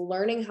it was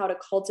learning how to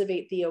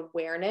cultivate the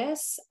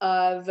awareness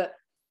of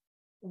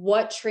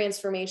what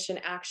transformation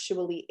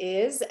actually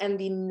is, and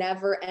the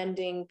never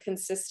ending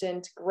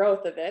consistent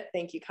growth of it.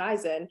 Thank you,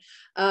 Kaizen,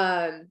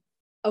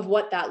 of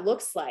what that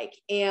looks like.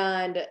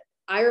 And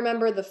I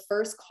remember the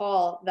first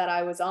call that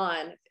I was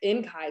on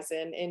in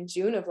Kaizen in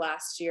June of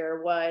last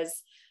year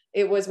was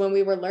when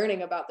we were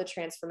learning about the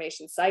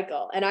transformation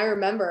cycle. And I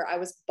remember I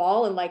was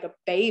bawling like a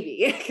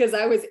baby because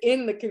I was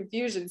in the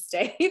confusion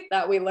state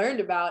that we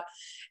learned about.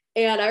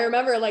 And I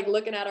remember like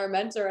looking at our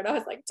mentor and I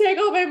was like, take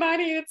all my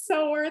money. It's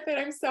so worth it.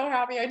 I'm so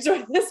happy I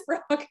joined this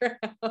program.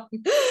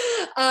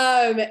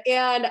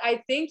 And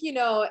I think, you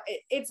know,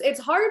 it's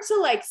hard to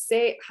like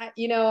say,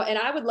 you know, and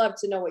I would love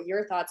to know what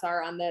your thoughts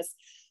are on this.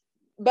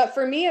 But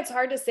for me, it's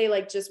hard to say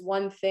like just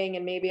one thing,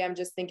 and maybe I'm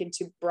just thinking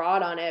too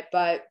broad on it.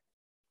 But,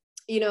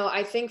 you know,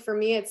 I think for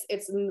me,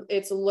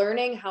 it's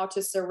learning how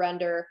to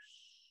surrender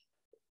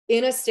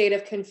in a state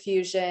of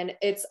confusion.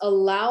 It's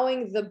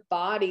allowing the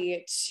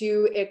body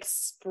to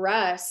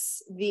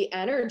express the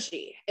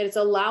energy. It's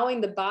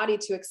allowing the body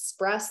to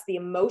express the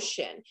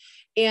emotion.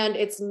 And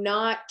it's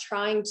not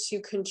trying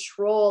to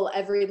control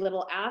every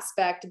little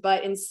aspect,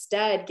 but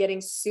instead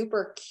getting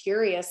super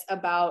curious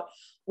about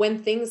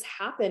when things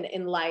happen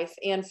in life.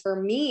 And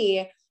for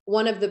me,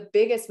 one of the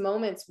biggest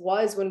moments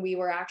was when we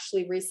were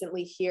actually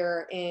recently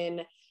here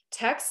in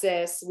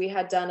Texas. We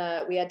had done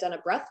a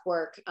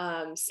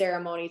breathwork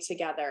ceremony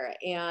together,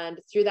 and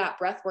through that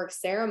breathwork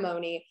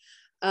ceremony,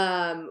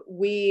 I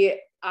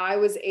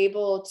was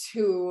able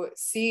to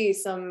see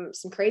some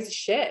crazy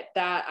shit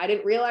that I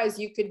didn't realize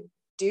you could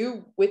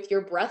do with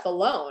your breath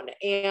alone.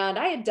 And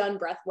I had done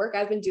breath work.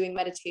 I've been doing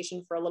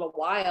meditation for a little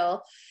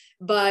while,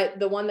 but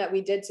the one that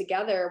we did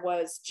together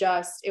was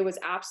it was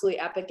absolutely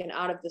epic and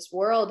out of this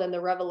world. And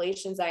the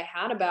revelations I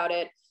had about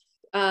it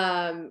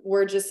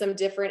were just some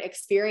different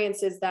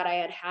experiences that I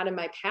had had in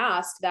my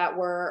past that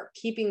were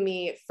keeping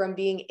me from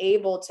being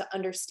able to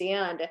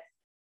understand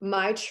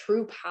my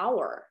true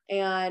power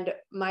and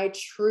my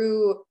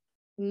true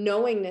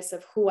knowingness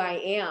of who I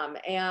am.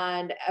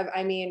 And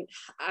I mean,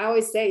 I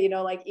always say, you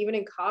know, like even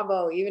in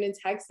Cabo, even in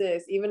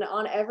Texas, even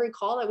on every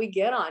call that we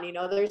get on, you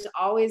know, there's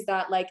always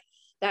that like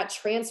that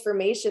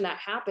transformation that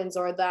happens,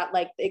 or that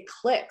like it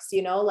clicks,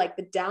 you know, like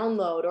the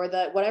download or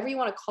the whatever you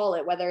want to call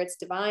it, whether it's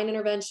divine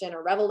intervention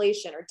or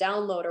revelation or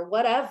download or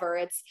whatever.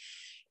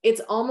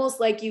 It's almost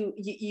like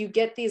you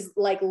get these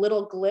like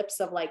little glimpses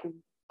of like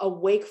a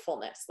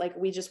wakefulness. Like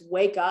we just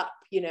wake up,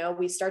 you know,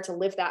 we start to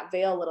lift that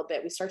veil a little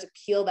bit. We start to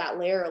peel that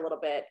layer a little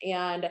bit.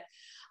 And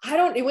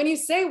when you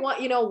say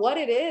what, you know, what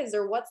it is,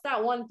 or what's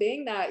that one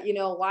thing that, you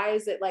know, why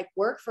is it like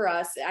work for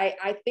us?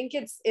 I think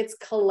it's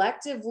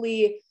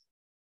collectively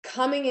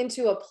coming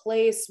into a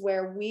place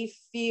where we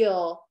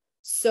feel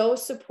so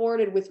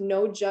supported with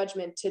no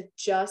judgment to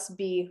just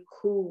be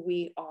who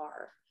we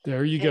are.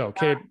 There you go.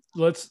 Okay.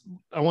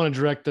 I want to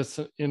direct this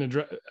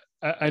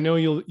I know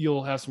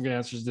you'll have some good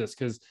answers to this,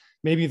 because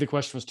maybe the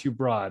question was too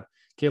broad.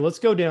 Okay. Let's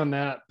go down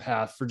that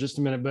path for just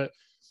a minute. But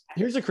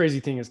here's the crazy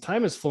thing is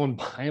time has flown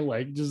by,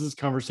 like just this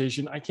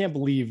conversation. I can't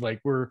believe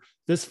like we're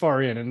this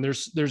far in, and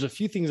there's a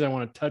few things I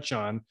want to touch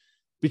on,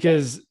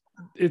 because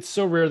it's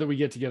so rare that we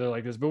get together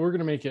like this, but we're going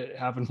to make it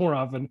happen more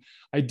often.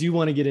 I do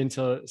want to get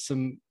into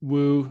some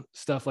woo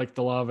stuff like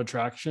the law of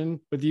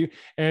attraction with you.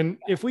 And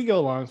if we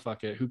go long,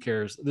 fuck it, who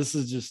cares? This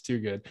is just too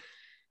good.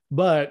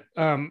 But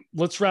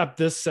let's wrap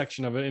this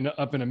section of it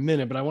up in a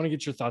minute, but I want to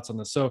get your thoughts on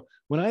this. So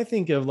when I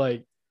think of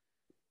like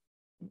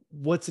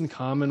what's in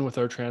common with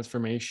our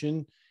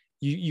transformation,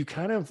 you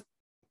kind of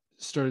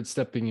started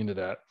stepping into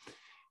that.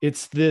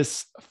 It's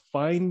this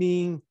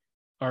finding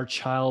our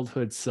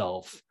childhood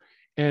self.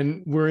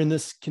 And we're in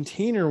this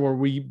container where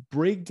we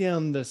break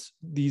down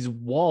these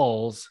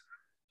walls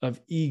of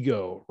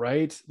ego,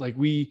 right? Like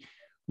we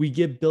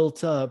get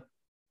built up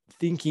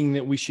thinking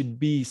that we should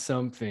be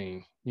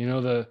something,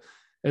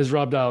 as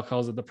Rob Dial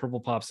calls it, the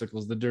purple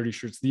popsicles, the dirty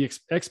shirts, the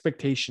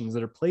expectations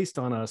that are placed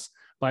on us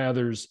by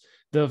others.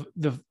 The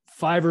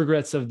 5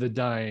 regrets of the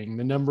dying.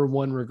 The number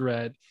 1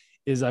 regret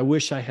is I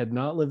wish I had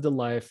not lived a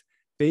life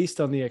based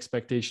on the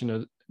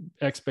expectations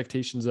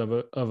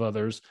of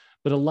others,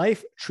 but a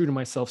life true to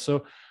myself.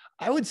 So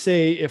I would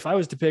say if I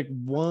was to pick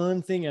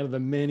one thing out of the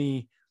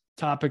many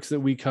topics that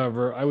we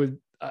cover,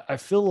 I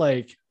feel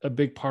like a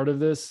big part of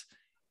this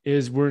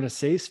is we're in a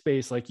safe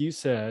space, like you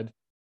said,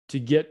 to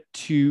get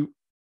to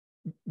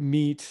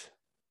meet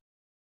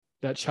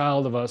that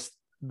child of us,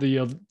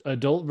 the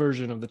adult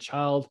version of the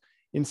child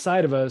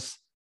inside of us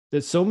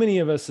that so many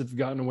of us have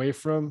gotten away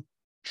from,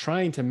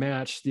 trying to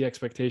match the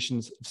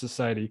expectations of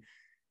society.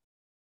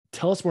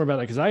 Tell us more about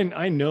that, because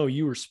I know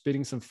you were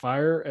spitting some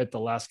fire at the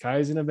last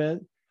Kaizen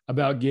event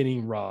about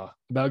getting raw,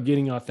 about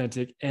getting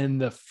authentic,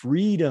 and the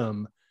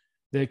freedom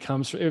that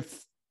comes from.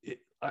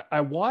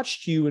 I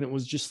watched you, and it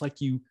was just like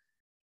you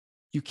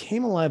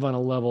came alive on a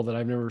level that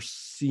I've never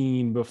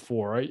seen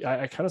before.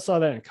 I kind of saw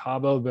that in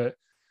Cabo, but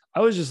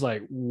I was just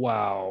like,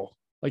 wow.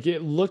 Like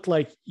it looked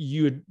like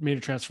you had made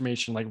a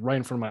transformation, like right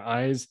in front of my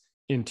eyes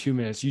in 2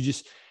 minutes.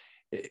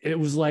 It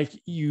was like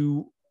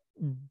you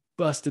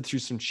busted through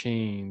some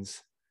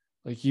chains.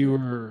 Like you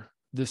were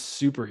this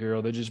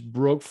superhero that just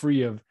broke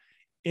free of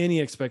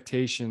any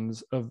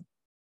expectations of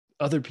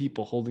other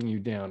people holding you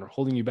down or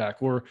holding you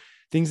back, or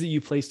things that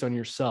you placed on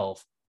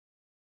yourself.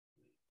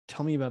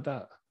 Tell me about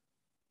that.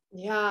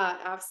 Yeah,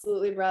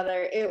 absolutely,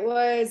 brother. It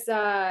was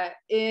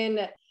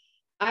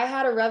I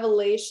had a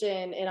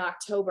revelation in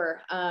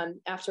October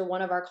after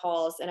one of our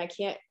calls, and I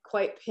can't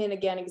quite pin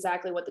again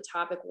exactly what the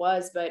topic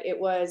was, but it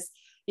was,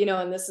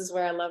 and this is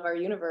where I love our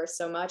universe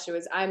so much. It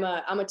was, I'm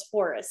a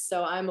Taurus,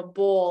 so I'm a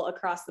bull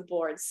across the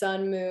board,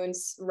 sun,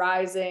 moons,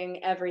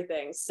 rising,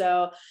 everything.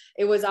 So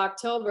it was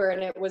October,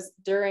 and it was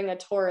during a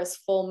Taurus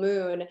full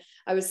moon.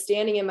 I was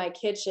standing in my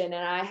kitchen,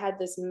 and I had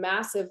this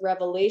massive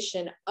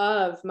revelation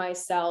of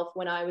myself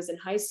when I was in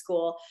high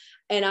school.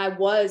 And I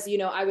was,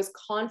 I was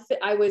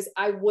confident, I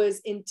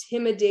was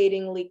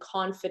intimidatingly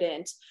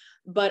confident,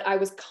 but I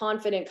was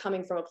confident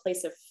coming from a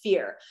place of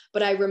fear.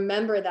 But I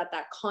remember that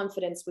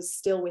confidence was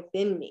still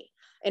within me.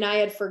 And I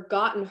had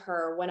forgotten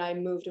her when I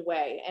moved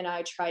away, and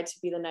I tried to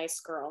be the nice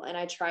girl, and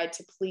I tried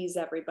to please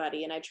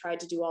everybody, and I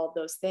tried to do all of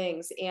those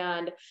things.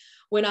 And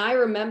when I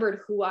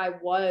remembered who I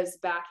was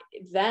back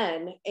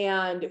then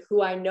and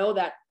who I know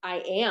that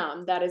I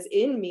am, that is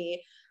in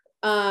me,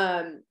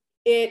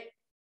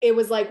 it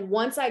was like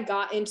once I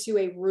got into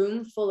a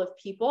room full of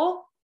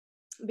people,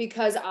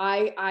 because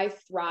I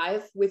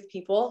thrive with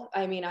people.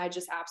 I mean, I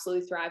just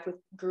absolutely thrive with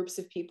groups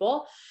of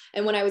people.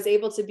 And when I was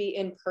able to be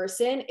in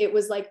person, it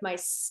was like my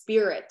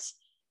spirit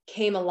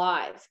came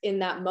alive in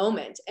that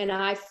moment. And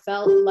I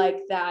felt like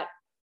that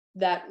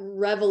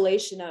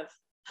revelation of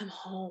I'm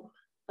home.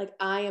 Like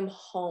I am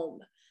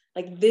home.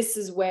 Like this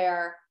is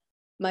where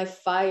my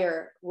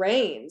fire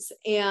reigns.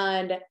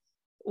 And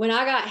when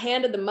I got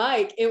handed the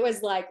mic, it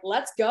was like,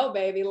 let's go,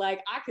 baby. Like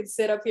I could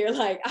sit up here.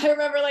 Like, I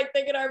remember like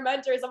thinking our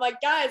mentors, I'm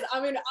like, guys,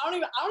 I mean, I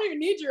don't even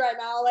need you right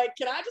now. Like,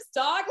 can I just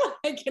talk?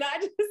 Like, can I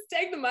just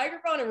take the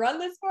microphone and run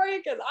this for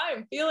you? Cause I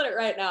am feeling it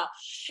right now.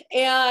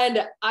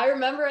 And I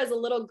remember as a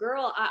little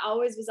girl, I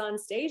always was on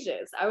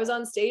stages. I was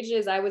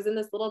in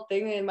this little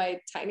thing in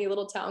my tiny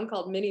little town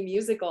called Mini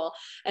Musical.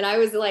 And I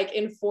was like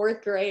in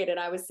 4th grade,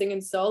 and I was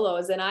singing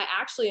solos. And I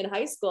actually in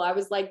high school, I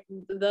was like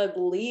the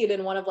lead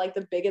in one of like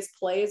the biggest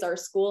plays our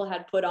school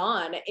had put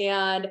on.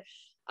 And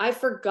I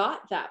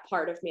forgot that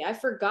part of me. I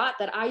forgot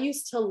that I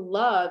used to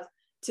love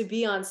to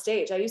be on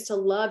stage. I used to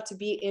love to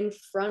be in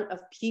front of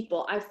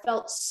people. I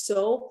felt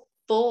so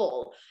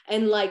full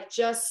and like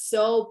just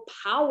so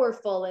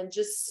powerful and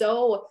just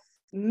so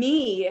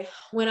me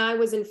when I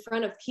was in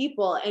front of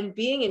people. And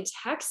being in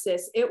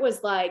Texas, it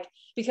was like,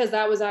 because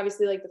that was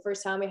obviously like the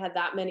first time we had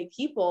that many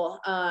people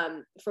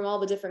from all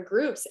the different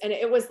groups. And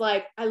it was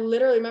like, I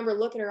literally remember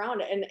looking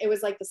around, and it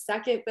was like the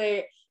second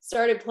they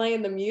started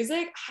playing the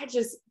music, I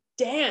just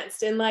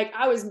danced, and like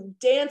I was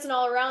dancing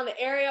all around the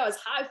area. I was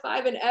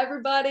high-fiving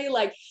everybody.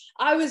 Like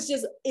I was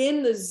just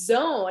in the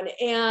zone.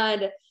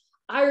 And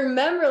I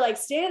remember like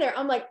standing there,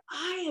 I'm like,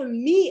 I am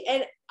me.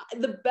 And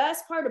the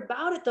best part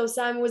about it though,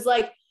 Simon, was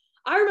like,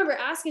 I remember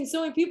asking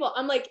so many people,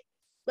 I'm like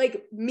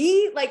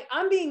me, like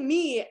I'm being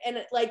me. And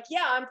like,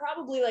 yeah, I'm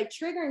probably like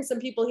triggering some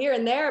people here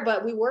and there,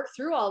 but we worked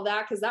through all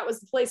that because that was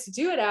the place to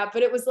do it at.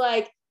 But it was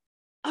like,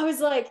 I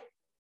was like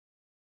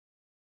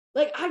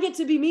I get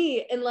to be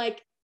me. And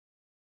like,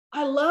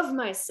 I love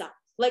myself.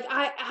 Like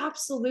I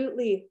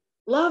absolutely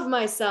love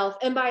myself.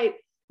 And by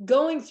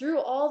going through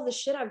all the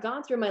shit I've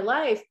gone through in my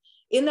life,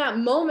 in that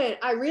moment,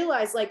 I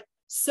realized like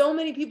so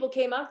many people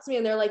came up to me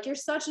and they're like, you're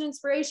such an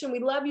inspiration. We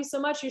love you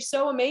so much. You're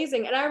so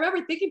amazing. And I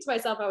remember thinking to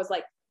myself, I was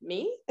like,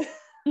 me?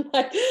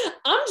 Like,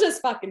 I'm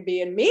just fucking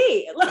being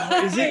me.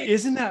 Like,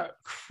 Isn't that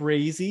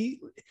crazy?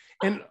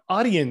 And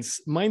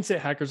audience, mindset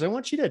hackers, I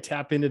want you to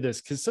tap into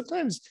this, because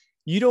sometimes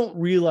you don't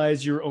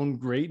realize your own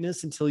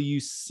greatness until you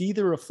see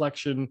the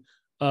reflection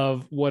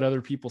of what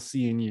other people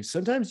see in you.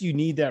 Sometimes you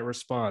need that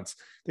response.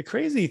 The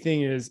crazy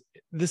thing is,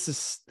 this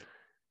is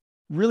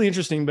really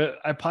interesting, but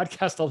I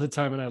podcast all the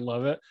time and I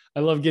love it. I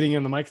love getting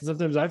on the mic, and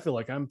sometimes I feel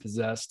like I'm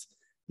possessed.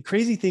 The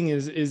crazy thing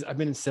is I've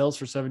been in sales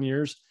for 7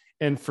 years,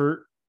 and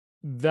for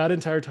that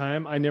entire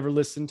time, I never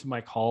listened to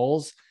my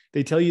calls.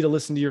 They tell you to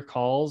listen to your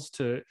calls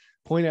to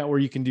point out where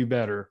you can do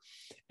better.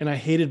 And I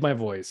hated my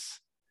voice.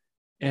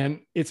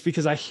 And it's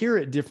because I hear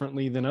it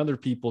differently than other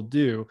people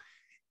do.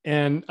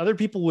 And other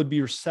people would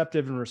be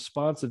receptive and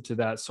responsive to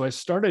that. So I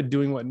started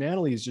doing what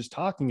Natalie is just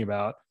talking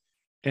about.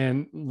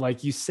 And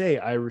like you say,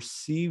 I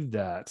received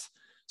that.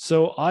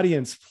 So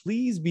audience,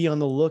 please be on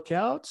the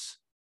lookout.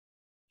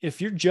 If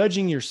you're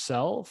judging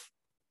yourself,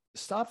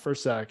 stop for a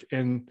sec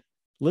and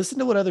listen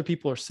to what other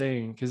people are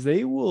saying, because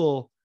they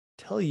will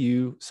tell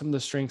you some of the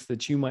strengths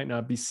that you might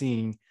not be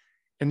seeing.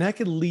 And that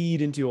could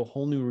lead into a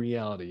whole new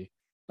reality.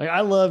 Like,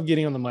 I love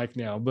getting on the mic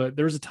now, but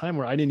there was a time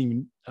where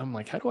I'm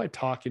like, how do I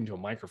talk into a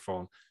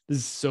microphone? This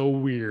is so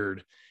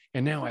weird.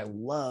 And now I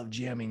love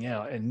jamming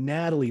out. And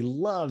Natalie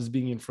loves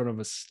being in front of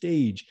a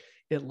stage.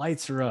 It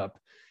lights her up.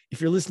 If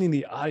you're listening to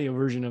the audio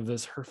version of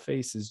this, her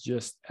face is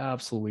just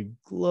absolutely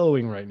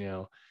glowing right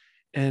now.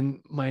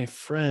 And my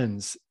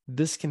friends,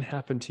 this can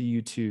happen to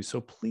you too.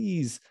 So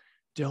please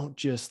don't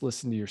just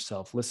listen to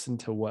yourself. Listen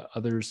to what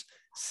others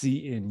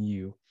see in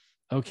you.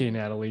 Okay,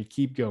 Natalie,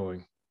 keep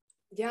going.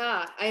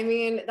 yeah, I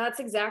mean, that's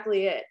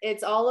exactly it.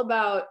 It's all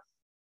about,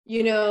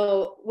 you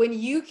know, when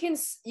you can,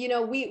 you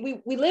know,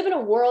 we live in a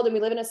world and we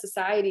live in a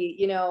society,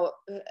 you know,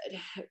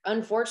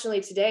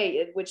 unfortunately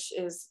today, which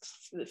is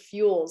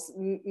fuels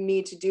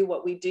me to do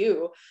what we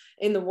do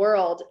in the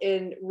world,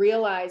 and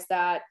realize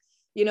that,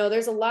 you know,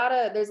 there's a lot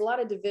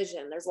of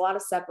division, there's a lot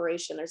of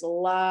separation, there's a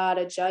lot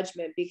of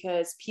judgment,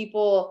 because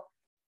people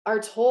are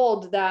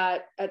told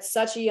that at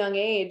such a young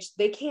age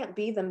they can't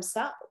be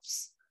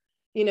themselves.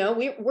 You know,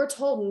 we're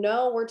told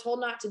no, we're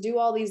told not to do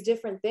all these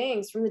different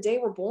things from the day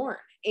we're born.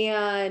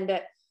 And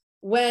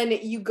when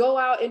you go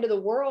out into the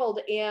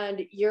world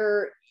and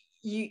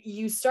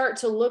you start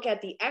to look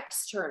at the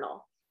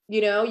external,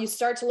 you know, you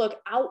start to look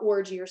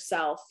outward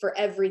yourself for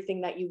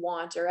everything that you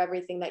want, or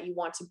everything that you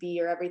want to be,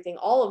 or everything,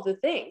 all of the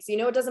things, you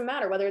know, it doesn't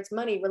matter whether it's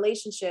money,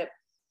 relationship,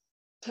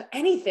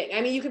 anything.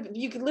 I mean,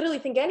 you could literally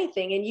think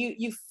anything, and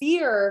you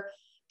fear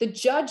the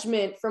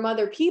judgment from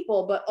other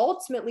people. But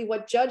ultimately,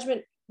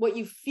 what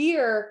you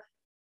fear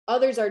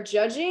others are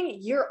judging,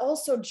 you're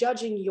also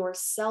judging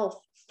yourself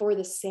for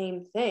the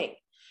same thing.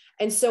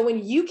 And so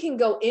when you can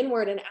go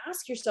inward and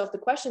ask yourself the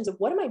questions of,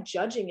 what am I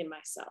judging in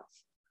myself?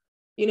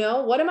 You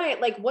know, what are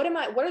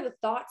the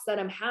thoughts that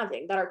I'm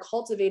having that are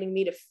cultivating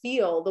me to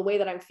feel the way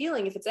that I'm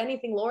feeling? If it's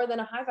anything lower than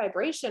a high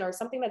vibration, or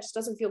something that just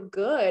doesn't feel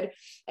good,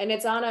 and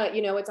it's on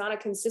a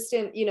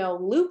consistent, you know,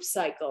 loop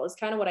cycle, is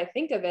kind of what I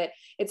think of it.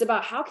 It's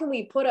about how can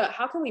we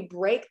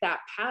break that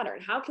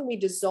pattern? How can we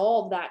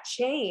dissolve that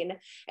chain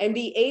and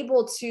be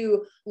able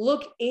to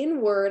look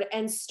inward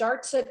and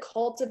start to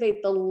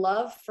cultivate the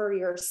love for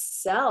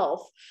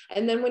yourself?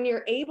 And then when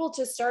you're able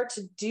to start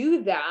to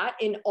do that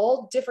in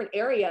all different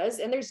areas,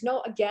 and there's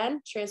no,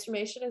 again,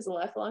 transformation is a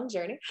lifelong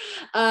journey.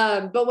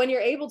 But when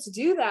you're able to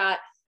do that,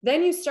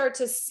 then you start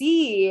to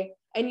see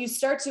and you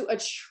start to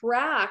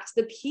attract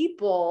the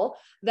people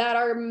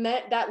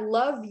that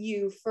love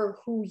you for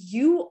who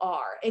you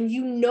are. And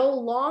you no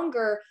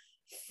longer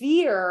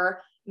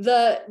fear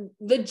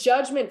the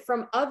judgment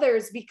from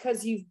others,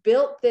 because you've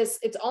built this.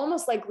 It's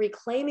almost like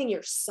reclaiming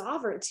your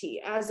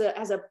sovereignty as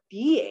a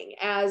being,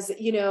 as,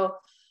 you know,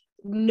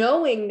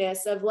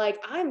 knowingness of like,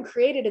 I'm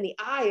created in the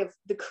eye of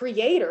the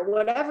creator,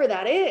 whatever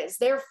that is.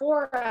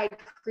 Therefore I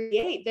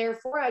create,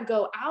 therefore I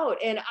go out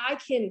and I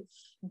can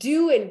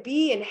do and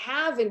be and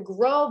have and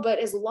grow. But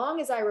as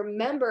long as I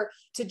remember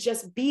to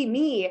just be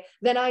me,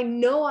 then I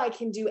know I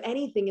can do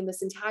anything in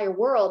this entire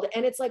world.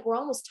 And it's like, we're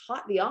almost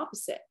taught the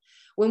opposite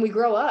when we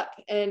grow up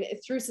and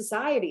through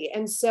society.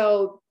 And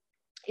so,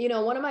 you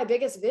know, one of my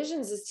biggest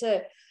visions is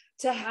to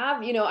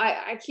have, you know,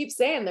 I keep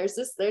saying there's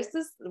this,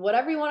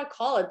 whatever you want to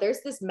call it,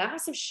 there's this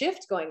massive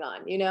shift going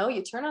on. You know,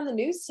 you turn on the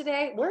news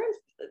today,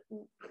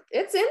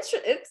 it's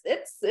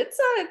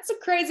a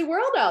crazy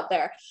world out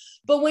there.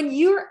 But when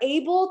you're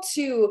able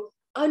to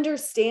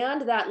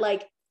understand that,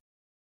 like,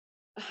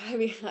 I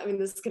mean,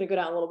 this is going to go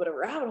down a little bit of a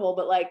rabbit hole,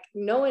 but like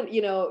knowing,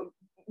 you know,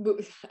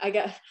 I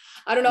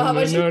don't know how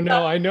much.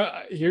 No, I know.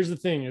 Here's the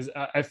thing is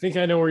I think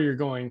I know where you're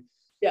going.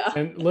 Yeah.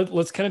 And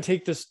let's kind of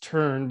take this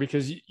turn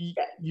because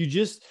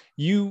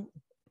you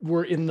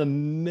were in the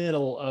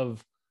middle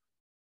of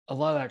a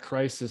lot of that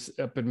crisis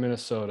up in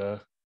Minnesota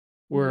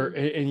where,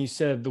 and you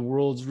said the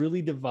world's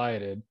really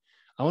divided.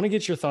 I want to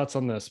get your thoughts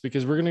on this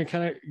because we're going to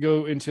kind of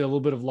go into a little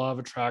bit of law of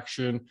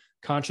attraction,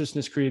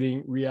 consciousness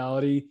creating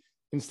reality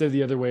instead of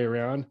the other way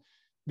around.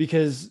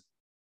 Because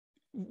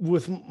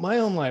with my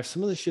own life,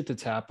 some of the shit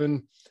that's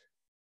happened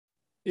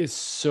is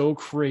so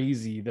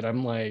crazy that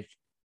I'm like,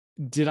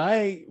 did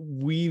I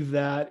weave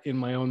that in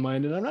my own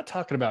mind? And I'm not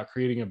talking about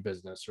creating a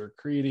business or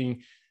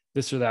creating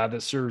this or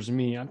that serves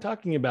me. I'm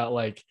talking about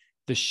like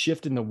the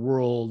shift in the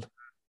world.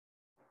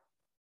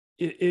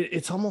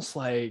 It's almost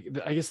like,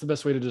 I guess the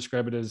best way to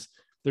describe it is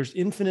there's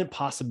infinite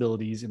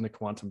possibilities in the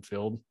quantum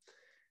field.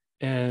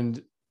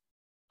 And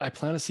I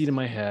plant a seed in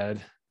my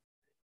head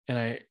and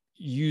I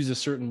use a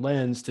certain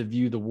lens to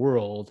view the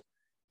world.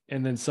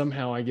 And then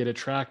somehow I get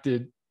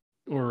attracted,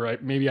 or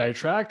maybe I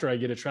attract, or I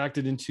get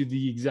attracted into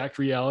the exact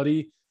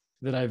reality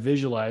that I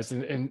visualized.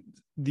 And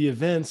the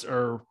events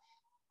are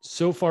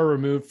so far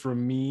removed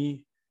from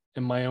me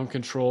and my own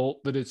control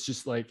that it's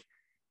just like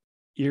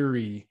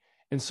eerie.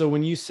 And so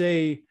when you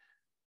say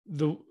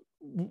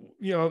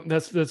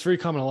that's very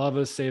common. A lot of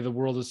us say the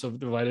world is so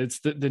divided. It's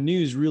the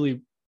news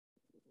really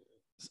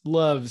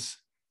loves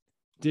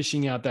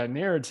dishing out that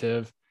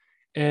narrative.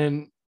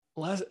 And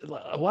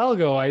a while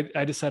ago,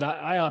 I decided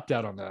I opt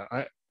out on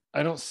that.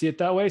 I don't see it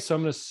that way. So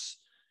I'm going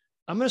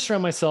to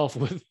surround myself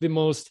with the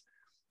most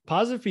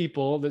positive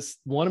people that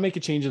want to make a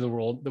change in the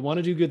world, that want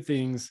to do good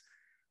things.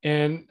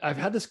 And I've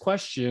had this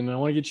question, and I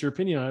want to get your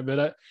opinion on it,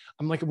 but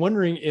I'm like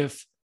wondering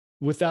if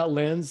with that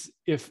lens,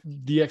 if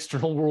the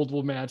external world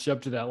will match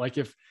up to that. Like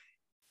if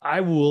I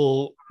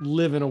will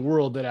live in a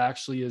world that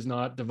actually is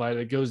not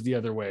divided, it goes the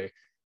other way.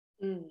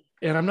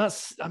 And I'm not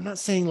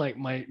saying like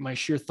my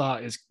sheer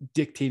thought is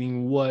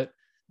dictating what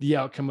the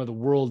outcome of the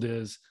world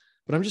is,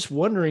 but I'm just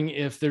wondering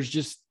if there's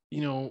just,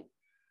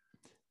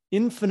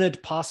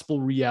 infinite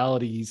possible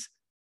realities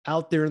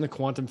out there in the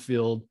quantum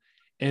field.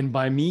 And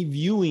by me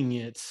viewing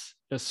it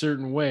a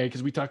certain way,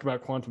 because we talked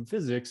about quantum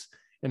physics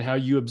and how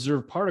you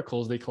observe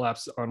particles, they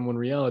collapse on one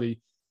reality.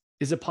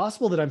 Is it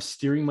possible that I'm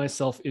steering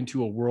myself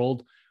into a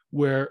world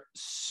where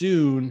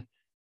soon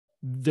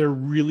there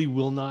really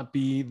will not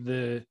be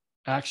the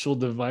actual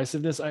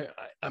divisiveness?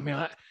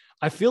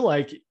 I feel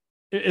like,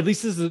 at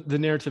least this is the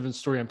narrative and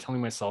story I'm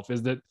telling myself,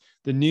 is that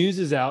the news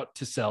is out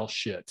to sell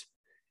shit.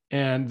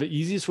 And the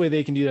easiest way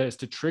they can do that is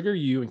to trigger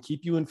you and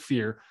keep you in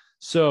fear.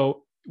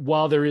 So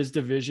while there is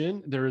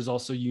division, there is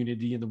also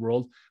unity in the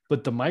world,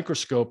 but the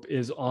microscope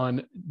is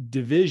on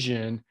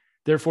division.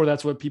 Therefore,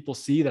 that's what people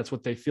see. That's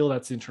what they feel.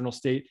 That's the internal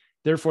state.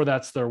 Therefore,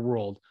 that's their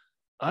world.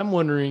 I'm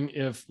wondering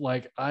if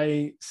like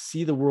I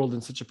see the world in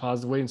such a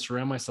positive way and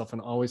surround myself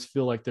and always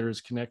feel like there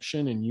is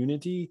connection and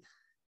unity,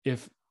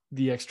 if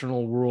the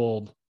external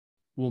world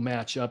will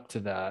match up to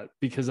that,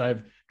 because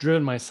I've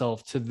driven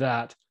myself to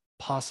that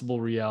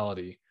possible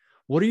reality.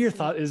 What are your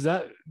thoughts? Is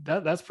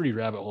that's pretty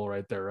rabbit hole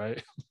right there,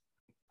 right?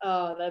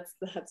 Oh, that's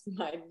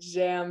my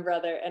jam,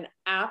 brother. And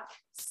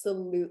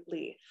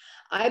absolutely.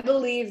 I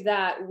believe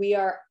that we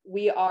are,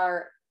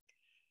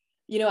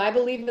 I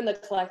believe in the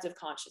collective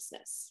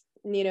consciousness.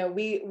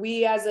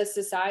 We as a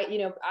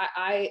society,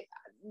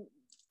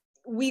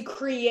 we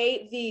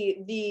create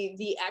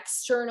the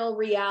external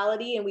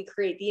reality and we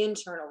create the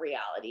internal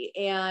reality.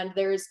 And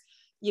there's,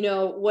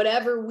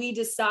 whatever we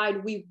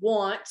decide we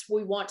want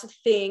to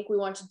think, we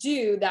want to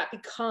do, that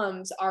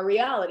becomes our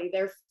reality.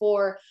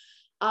 Therefore,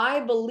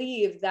 I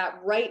believe that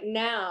right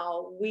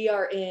now we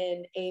are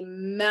in a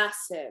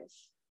massive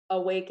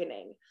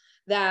awakening,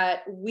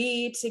 that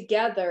we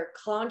together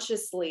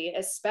consciously,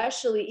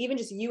 especially even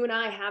just you and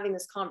I having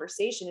this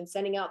conversation and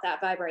sending out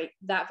that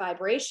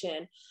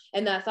vibration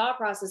and that thought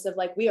process of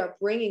like, we are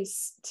bringing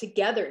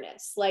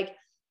togetherness. Like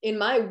in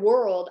my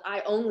world,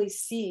 I only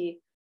see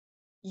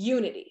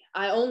unity.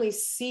 I only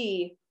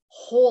see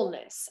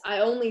wholeness. I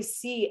only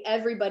see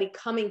everybody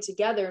coming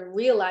together and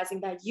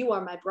realizing that you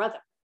are my brother.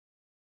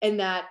 And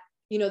that,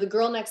 the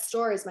girl next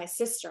door is my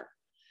sister.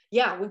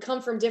 Yeah, we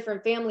come from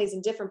different families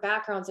and different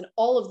backgrounds and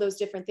all of those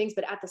different things,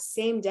 but at the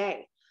same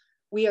day,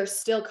 we are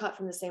still cut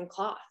from the same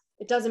cloth.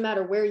 It doesn't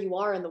matter where you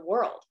are in the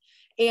world.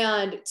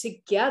 And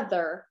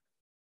together,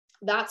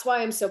 that's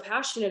why I'm so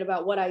passionate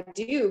about what I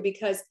do,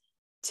 because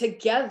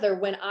together,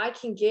 when I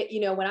can get,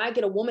 when I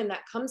get a woman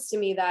that comes to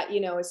me that,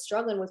 is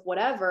struggling with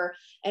whatever,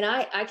 and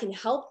I can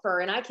help her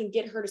and I can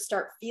get her to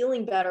start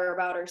feeling better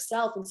about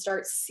herself and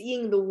start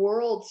seeing the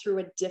world through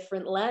a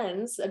different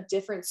lens, a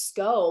different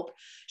scope,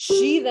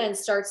 she then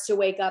starts to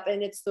wake up,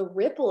 and it's the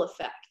ripple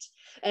effect.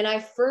 And I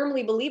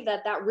firmly believe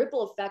that that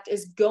ripple effect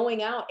is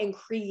going out and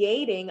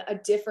creating a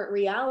different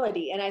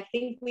reality. And I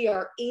think we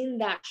are in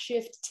that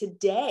shift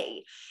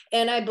today.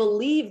 And I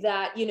believe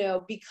that,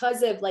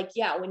 because of like,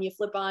 yeah, when you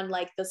flip on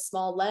like the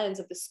small lens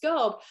of the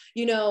scope,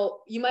 you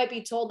might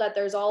be told that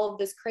there's all of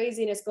this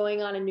craziness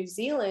going on in New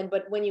Zealand.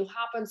 But when you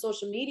hop on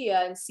social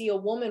media and see a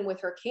woman with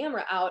her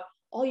camera out,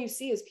 all you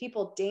see is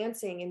people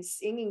dancing and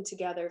singing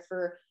together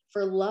for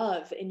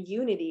love and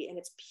unity. And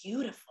it's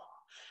beautiful.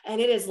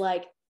 And it is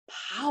like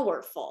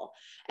powerful.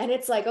 And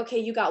it's like, okay,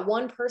 you got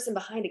one person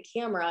behind a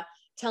camera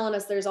telling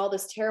us there's all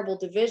this terrible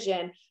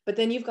division, but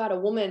then you've got a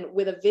woman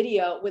with a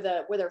video with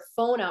her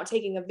phone out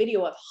taking a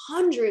video of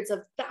hundreds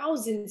of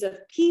thousands of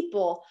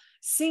people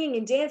singing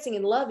and dancing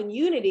in love and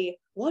unity.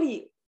 What do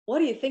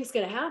you think is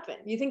going to happen?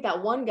 You think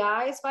that one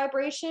guy's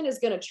vibration is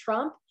going to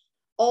trump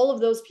all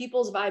of those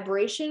people's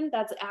vibration?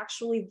 That's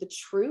actually the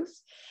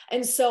truth.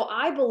 And so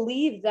I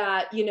believe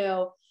that,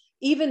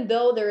 even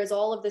though there is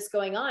all of this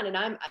going on,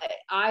 and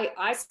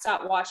I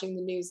stopped watching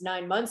the news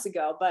 9 months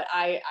ago, but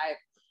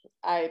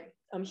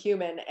I'm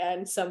human,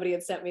 and somebody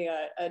had sent me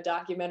a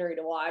documentary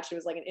to watch. It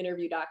was like an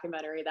interview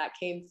documentary that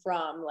came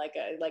from like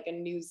a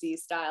newsy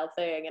style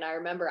thing. And I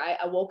remember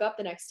I woke up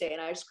the next day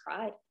and I just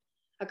cried.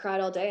 I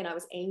cried all day and I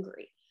was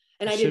angry,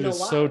 and I didn't know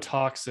why. So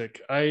toxic.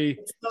 I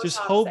just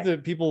hope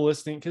that people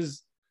listening,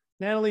 because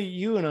Natalie,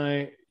 you and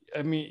I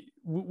mean,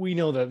 we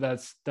know that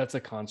that's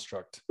a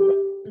construct.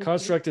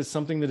 Construct is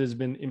something that has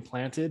been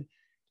implanted,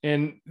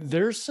 and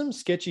there's some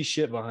sketchy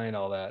shit behind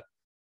all that.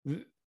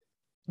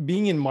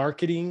 Being in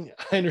marketing,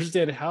 I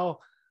understand how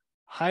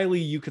highly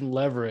you can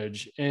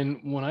leverage. And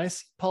when I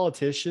see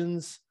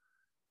politicians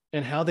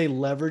and how they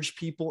leverage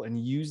people and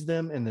use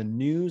them in the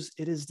news,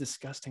 it is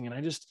disgusting. And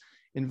I just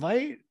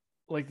invite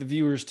like the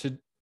viewers to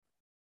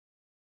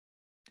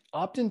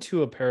opt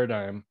into a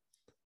paradigm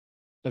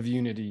of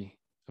unity,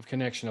 of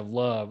connection, of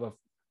love, of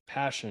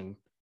passion.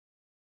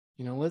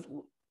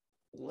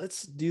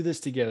 Let's do this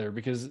together,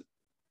 because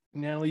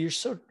Natalie, you're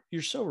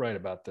so right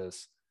about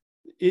this.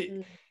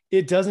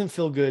 It doesn't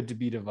feel good to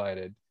be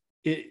divided.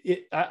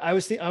 I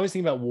was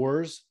thinking about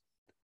wars.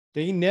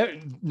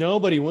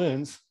 Nobody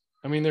wins.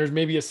 I mean, there's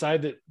maybe a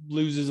side that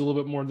loses a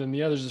little bit more than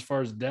the others as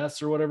far as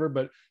deaths or whatever,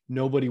 but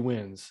nobody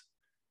wins.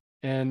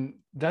 And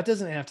that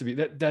doesn't have to be,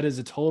 that is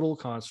a total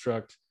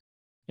construct.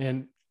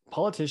 And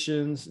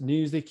politicians,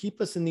 news, they keep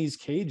us in these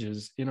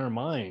cages in our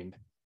mind.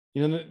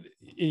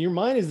 Your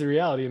mind is the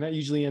reality, and that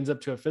usually ends up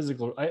to a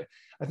physical. I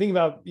think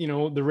about,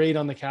 the raid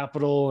on the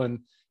Capitol, and,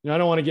 I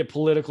don't want to get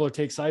political or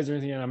take sides or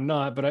anything, and I'm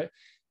not, but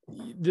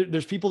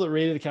there's people that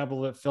raided the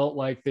Capitol that felt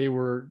like they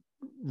were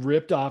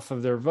ripped off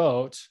of their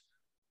vote,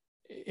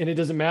 and it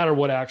doesn't matter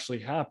what actually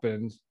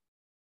happened.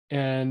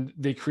 And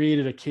they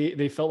created a cage.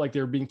 They felt like they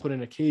were being put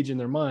in a cage in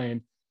their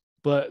mind,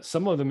 but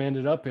some of them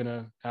ended up in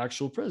an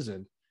actual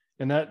prison.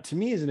 And that to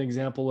me is an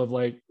example of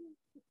like,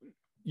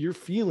 your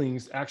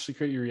feelings actually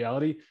create your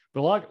reality.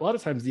 But a lot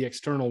of times the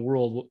external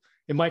world,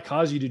 it might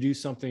cause you to do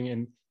something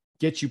and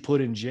get you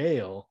put in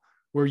jail,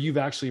 where you've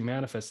actually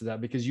manifested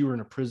that because you were in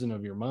a prison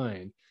of your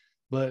mind.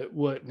 But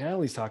what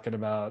Natalie's talking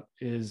about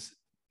is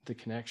the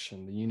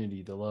connection, the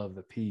unity, the love,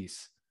 the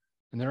peace.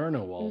 And there are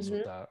no walls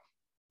with that.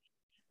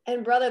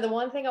 And brother, the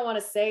one thing I want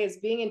to say is,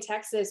 being in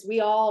Texas,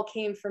 we all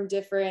came from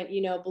different,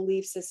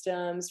 belief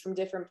systems, from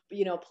different,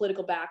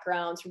 political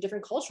backgrounds, from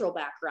different cultural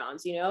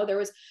backgrounds. There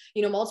was,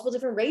 multiple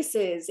different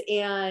races.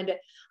 And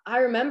I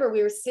remember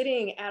we were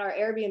sitting at our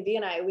Airbnb,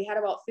 and we had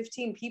about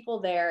 15 people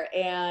there.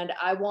 And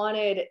I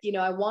wanted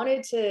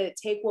to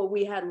take what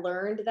we had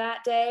learned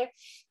that day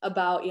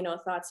about,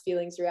 thoughts,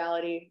 feelings,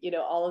 reality,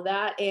 all of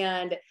that.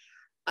 And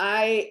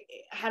I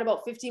had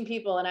about 15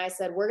 people, and I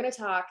said, we're going to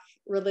talk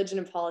religion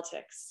and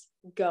politics.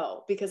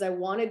 Go, because I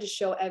wanted to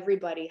show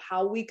everybody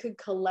how we could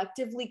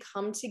collectively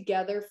come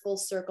together full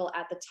circle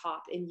at the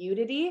top in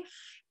unity,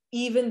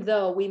 even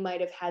though we might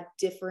have had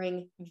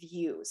differing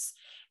views.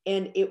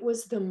 And it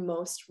was the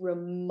most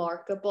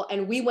remarkable.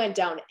 And we went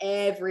down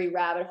every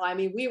rabbit hole. I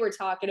mean, we were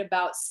talking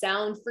about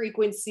sound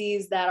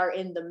frequencies that are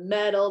in the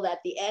metal that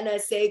the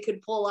NSA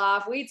could pull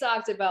off. We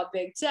talked about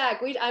big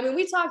tech. We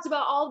talked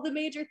about all the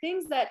major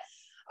things that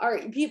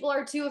people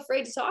are too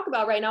afraid to talk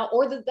about right now,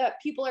 or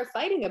that people are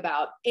fighting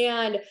about.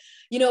 And,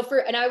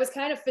 and I was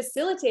kind of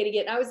facilitating it,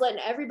 and I was letting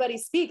everybody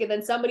speak, and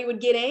then somebody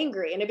would get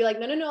angry, and I'd be like,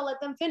 no, let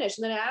them finish.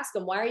 And then I ask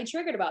them, why are you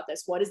triggered about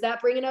this? What is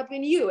that bringing up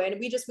in you? And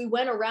we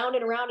went around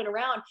and around and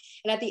around.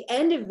 And at the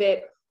end of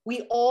it,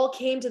 we all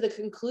came to the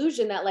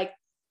conclusion that like,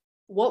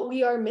 what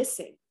we are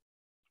missing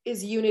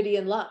is unity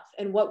and love.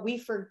 And what we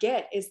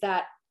forget is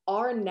that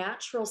our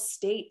natural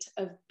state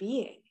of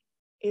being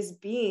is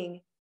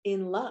being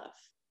in love.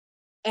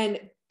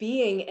 And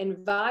being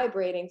and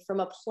vibrating from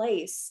a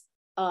place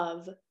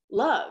of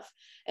love.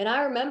 And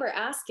I remember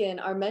asking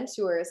our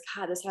mentors,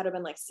 God, this had to have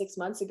been like 6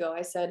 months ago.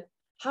 I said,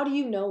 how do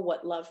you know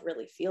what love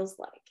really feels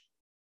like?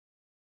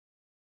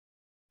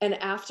 And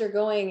after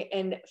going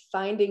and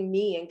finding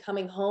me and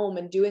coming home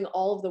and doing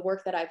all of the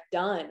work that I've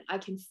done, I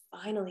can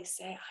finally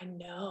say, I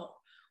know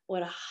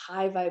what a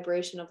high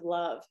vibration of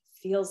love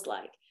feels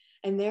like.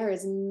 And there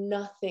is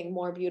nothing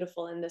more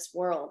beautiful in this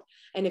world.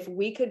 And if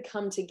we could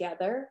come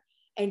together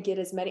and get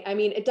as many, I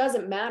mean, it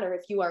doesn't matter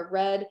if you are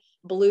red,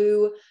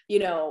 blue,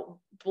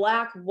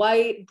 black,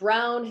 white,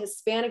 brown,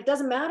 Hispanic,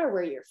 doesn't matter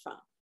where you're from.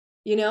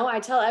 I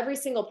tell every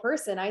single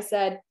person, I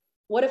said,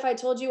 what if I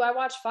told you I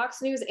watch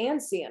Fox News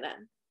and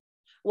CNN?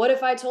 What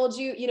if I told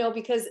you,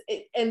 because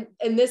and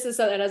this is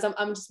something, as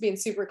I'm just being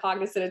super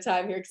cognizant of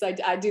time here, because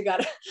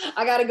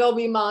I gotta go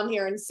be mom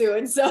here and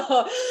soon. So,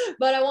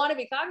 but I want to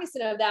be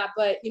cognizant of that.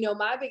 But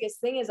my biggest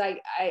thing is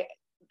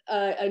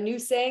a new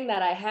saying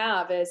that I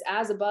have is,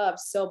 as above,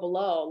 so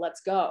below,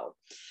 let's go.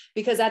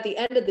 Because at the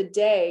end of the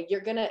day,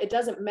 it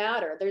doesn't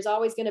matter. There's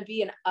always going to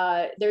be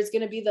there's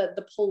going to be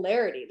the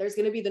polarity. There's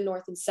going to be the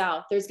north and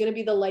south. There's going to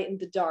be the light and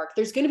the dark.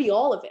 There's going to be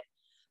all of it.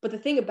 But the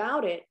thing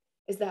about it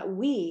is that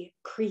we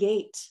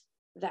create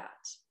that.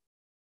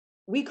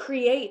 We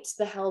create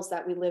the hells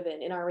that we live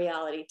in our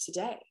reality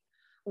today.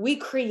 We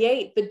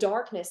create the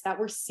darkness that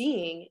we're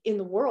seeing in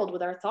the world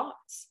with our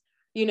thoughts.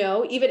 And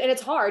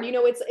it's hard,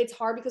 it's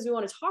hard because we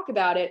want to talk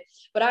about it,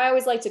 but I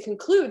always like to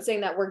conclude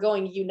saying that we're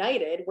going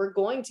united. We're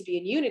going to be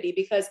in unity,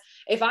 because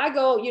if I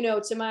go,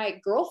 to my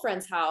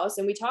girlfriend's house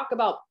and we talk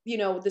about,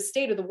 the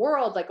state of the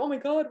world, like, oh my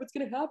God, what's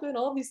going to happen?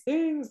 All these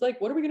things, like,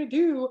 what are we going to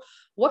do?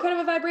 What kind of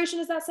a vibration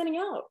is that sending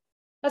out?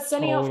 That's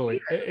sending out fear.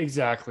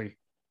 Exactly.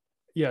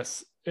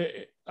 Yes,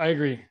 I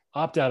agree.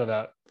 Opt out of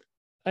that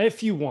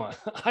if you want.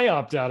 I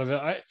opt out of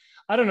it.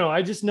 I don't know.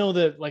 I just know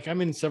that, like, I'm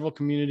in several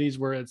communities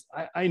where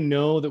I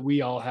know that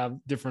we all have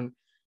different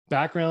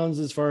backgrounds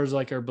as far as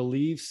like our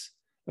beliefs.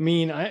 I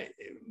mean,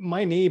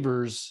 my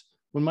neighbors,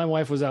 when my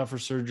wife was out for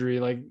surgery,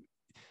 like,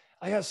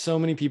 I got so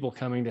many people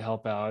coming to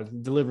help out,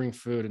 delivering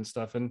food and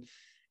stuff. And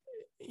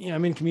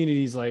I'm in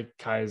communities like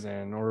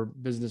Kaizen or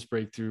Business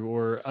Breakthrough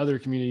or other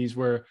communities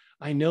where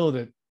I know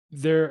that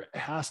there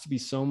has to be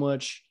so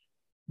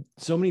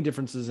many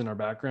differences in our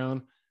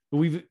background, but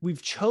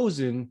we've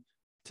chosen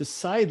to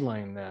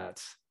sideline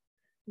that.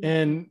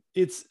 And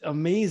it's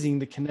amazing,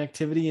 the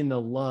connectivity and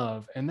the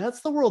love. And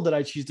that's the world that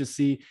I choose to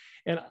see.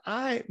 And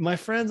my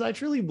friends, I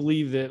truly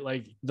believe that,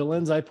 like, the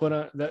lens I put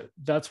on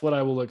that's what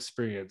I will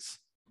experience.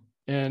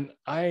 And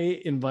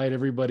I invite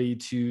everybody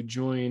to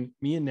join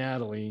me and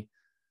Natalie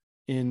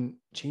in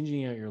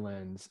changing out your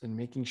lens and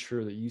making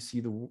sure that you see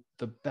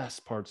the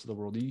best parts of the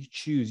world.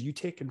 You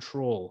take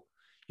control,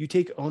 you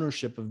take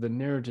ownership of the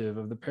narrative,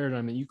 of the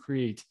paradigm that you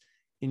create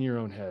in your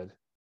own head.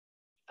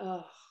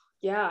 Oh,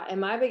 yeah.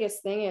 And my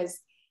biggest thing is,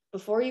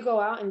 before you go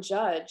out and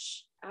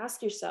judge,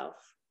 ask yourself,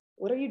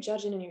 what are you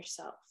judging in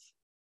yourself?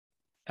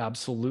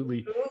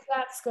 Absolutely. Move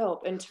that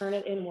scope and turn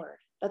it inward.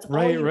 That's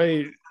right. all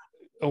Right.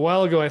 A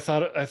while ago, I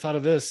thought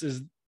of this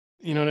is,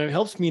 and it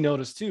helps me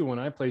notice too when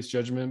I place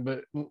judgment.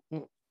 But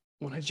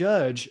when I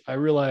judge, I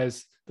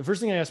realize the first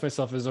thing I ask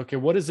myself is, okay,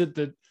 what is it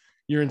that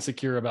you're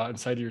insecure about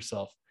inside of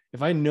yourself?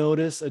 If I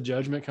notice a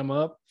judgment come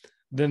up,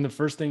 then the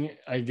first thing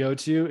I go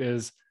to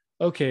is,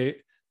 okay,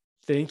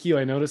 thank you.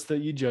 I noticed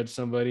that you judged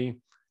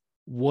somebody.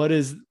 Why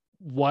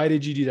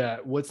did you do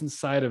that? What's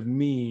inside of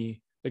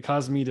me that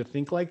caused me to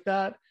think like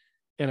that?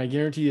 And I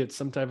guarantee it's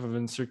some type of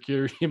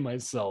insecurity in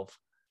myself.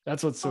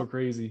 That's what's so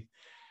crazy.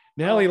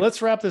 Natalie,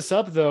 let's wrap this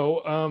up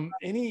though.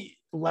 Any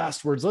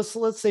last words?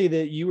 Let's say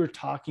that you were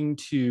talking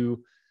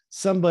to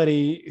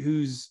somebody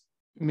who's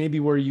maybe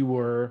where you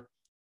were,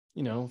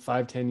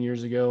 5-10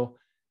 years ago.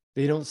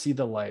 They don't see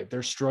the light.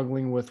 They're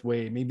struggling with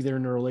weight. Maybe they're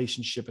in a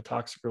relationship, a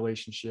toxic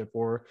relationship,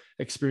 or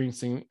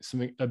experiencing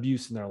some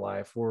abuse in their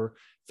life, or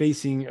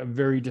facing a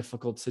very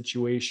difficult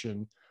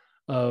situation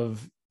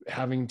of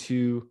having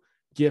to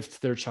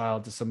gift their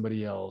child to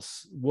somebody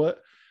else.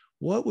 What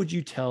would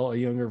you tell a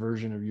younger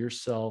version of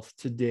yourself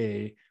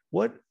today?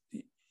 What,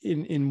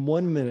 in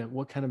 1 minute,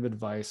 what kind of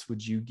advice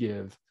would you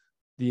give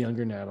the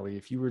younger Natalie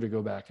if you were to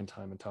go back in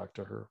time and talk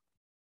to her?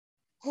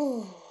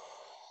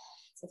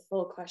 It's a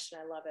full question.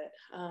 I love it.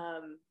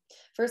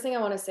 First thing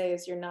I want to say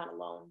is, you're not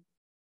alone.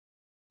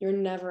 You're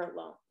never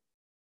alone.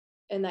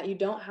 And that you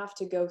don't have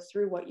to go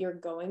through what you're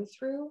going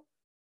through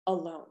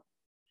alone.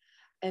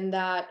 And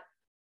that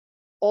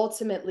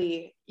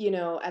ultimately,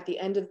 at the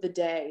end of the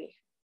day,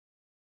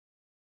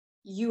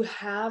 you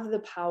have the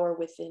power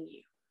within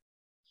you.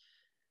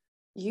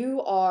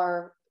 You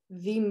are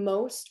the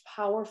most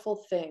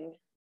powerful thing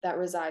that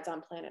resides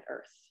on planet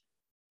Earth.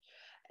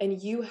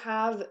 And you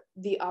have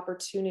the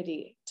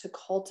opportunity to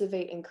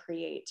cultivate and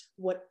create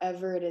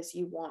whatever it is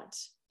you want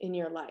in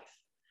your life.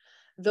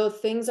 Though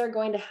things are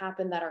going to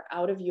happen that are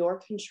out of your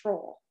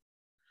control,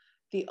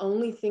 the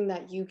only thing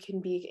that you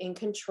can be in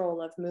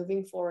control of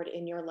moving forward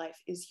in your life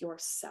is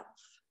yourself.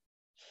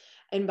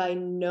 And by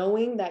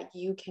knowing that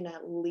you can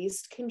at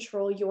least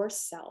control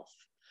yourself,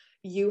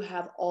 you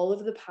have all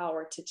of the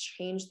power to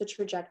change the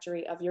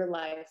trajectory of your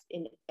life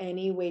in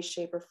any way,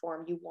 shape, or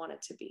form you want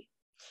it to be.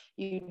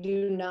 You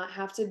do not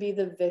have to be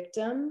the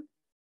victim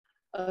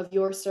of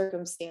your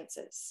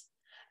circumstances.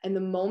 And the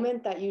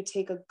moment that you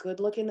take a good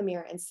look in the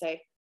mirror and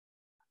say,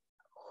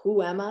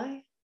 who am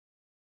I?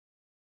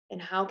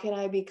 And how can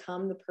I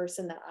become the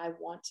person that I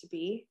want to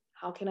be?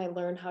 How can I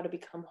learn how to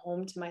become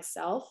home to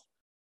myself?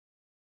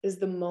 Is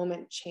the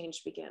moment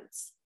change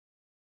begins.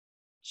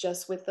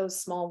 Just with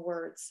those small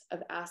words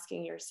of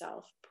asking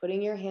yourself,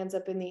 putting your hands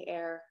up in the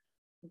air,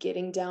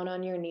 getting down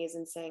on your knees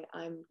and saying,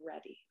 I'm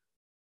ready.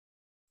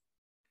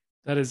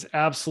 That is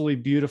absolutely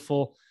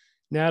beautiful.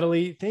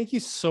 Natalie, thank you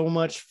so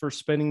much for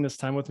spending this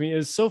time with me. It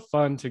was so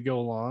fun to go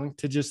along,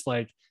 to just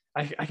like,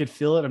 I could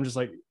feel it. I'm just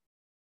like,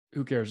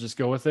 who cares? Just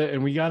go with it.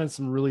 And we got in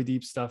some really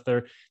deep stuff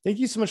there. Thank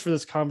you so much for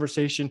this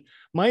conversation.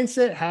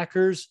 Mindset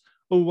Hackers.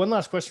 Oh, one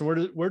last question.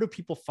 Where do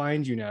people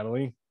find you,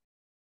 Natalie?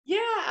 Yeah,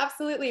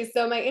 absolutely.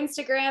 So my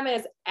Instagram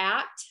is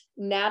at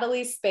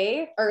Natalie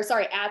Spaeth, or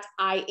sorry, at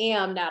I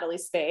am Natalie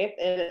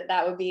Spaeth.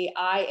 That would be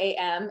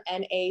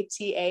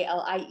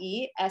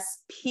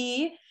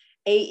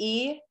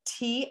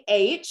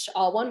IAMNATALIESPAETH,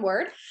 all one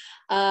word.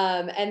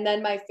 And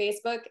then my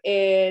Facebook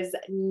is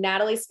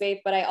Natalie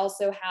Spaeth, but I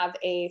also have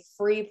a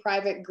free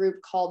private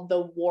group called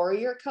the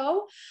Warrior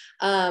Co,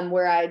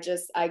 where I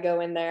go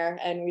in there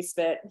and we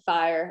spit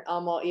fire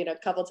almost, a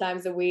couple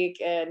times a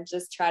week and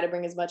just try to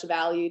bring as much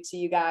value to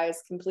you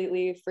guys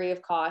completely free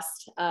of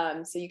cost.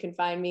 So you can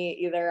find me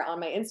either on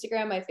my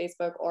Instagram, my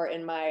Facebook, or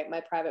in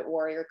my private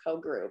Warrior Co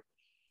group.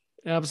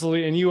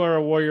 Absolutely. And you are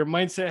a warrior.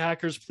 Mindset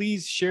Hackers,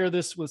 please share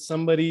this with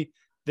somebody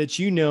that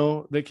you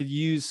know that could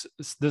use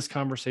this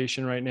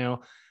conversation right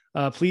now.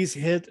 Please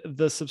hit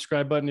the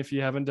subscribe button if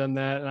you haven't done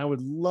that. And I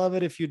would love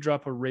it if you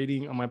drop a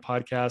rating on my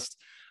podcast.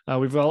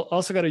 We've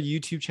also got a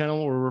YouTube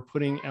channel where we're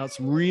putting out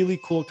some really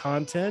cool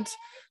content.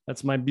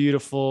 That's my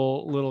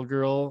beautiful little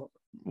girl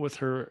with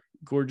her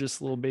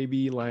gorgeous little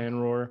baby lion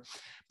roar.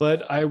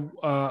 But I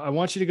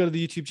want you to go to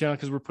the YouTube channel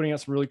because we're putting out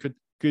some really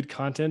good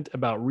content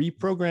about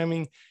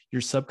reprogramming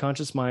your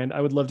subconscious mind. I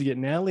would love to get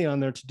Natalie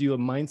on there to do a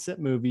mindset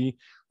movie.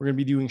 We're going to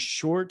be doing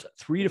short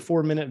 3 to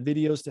 4 minute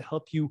videos to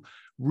help you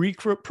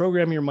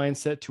reprogram your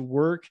mindset to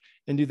work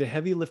and do the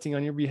heavy lifting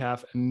on your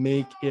behalf and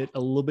make it a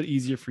little bit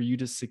easier for you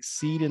to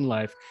succeed in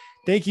life.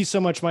 Thank you so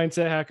much,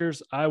 Mindset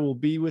Hackers. I will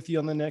be with you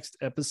on the next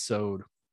episode.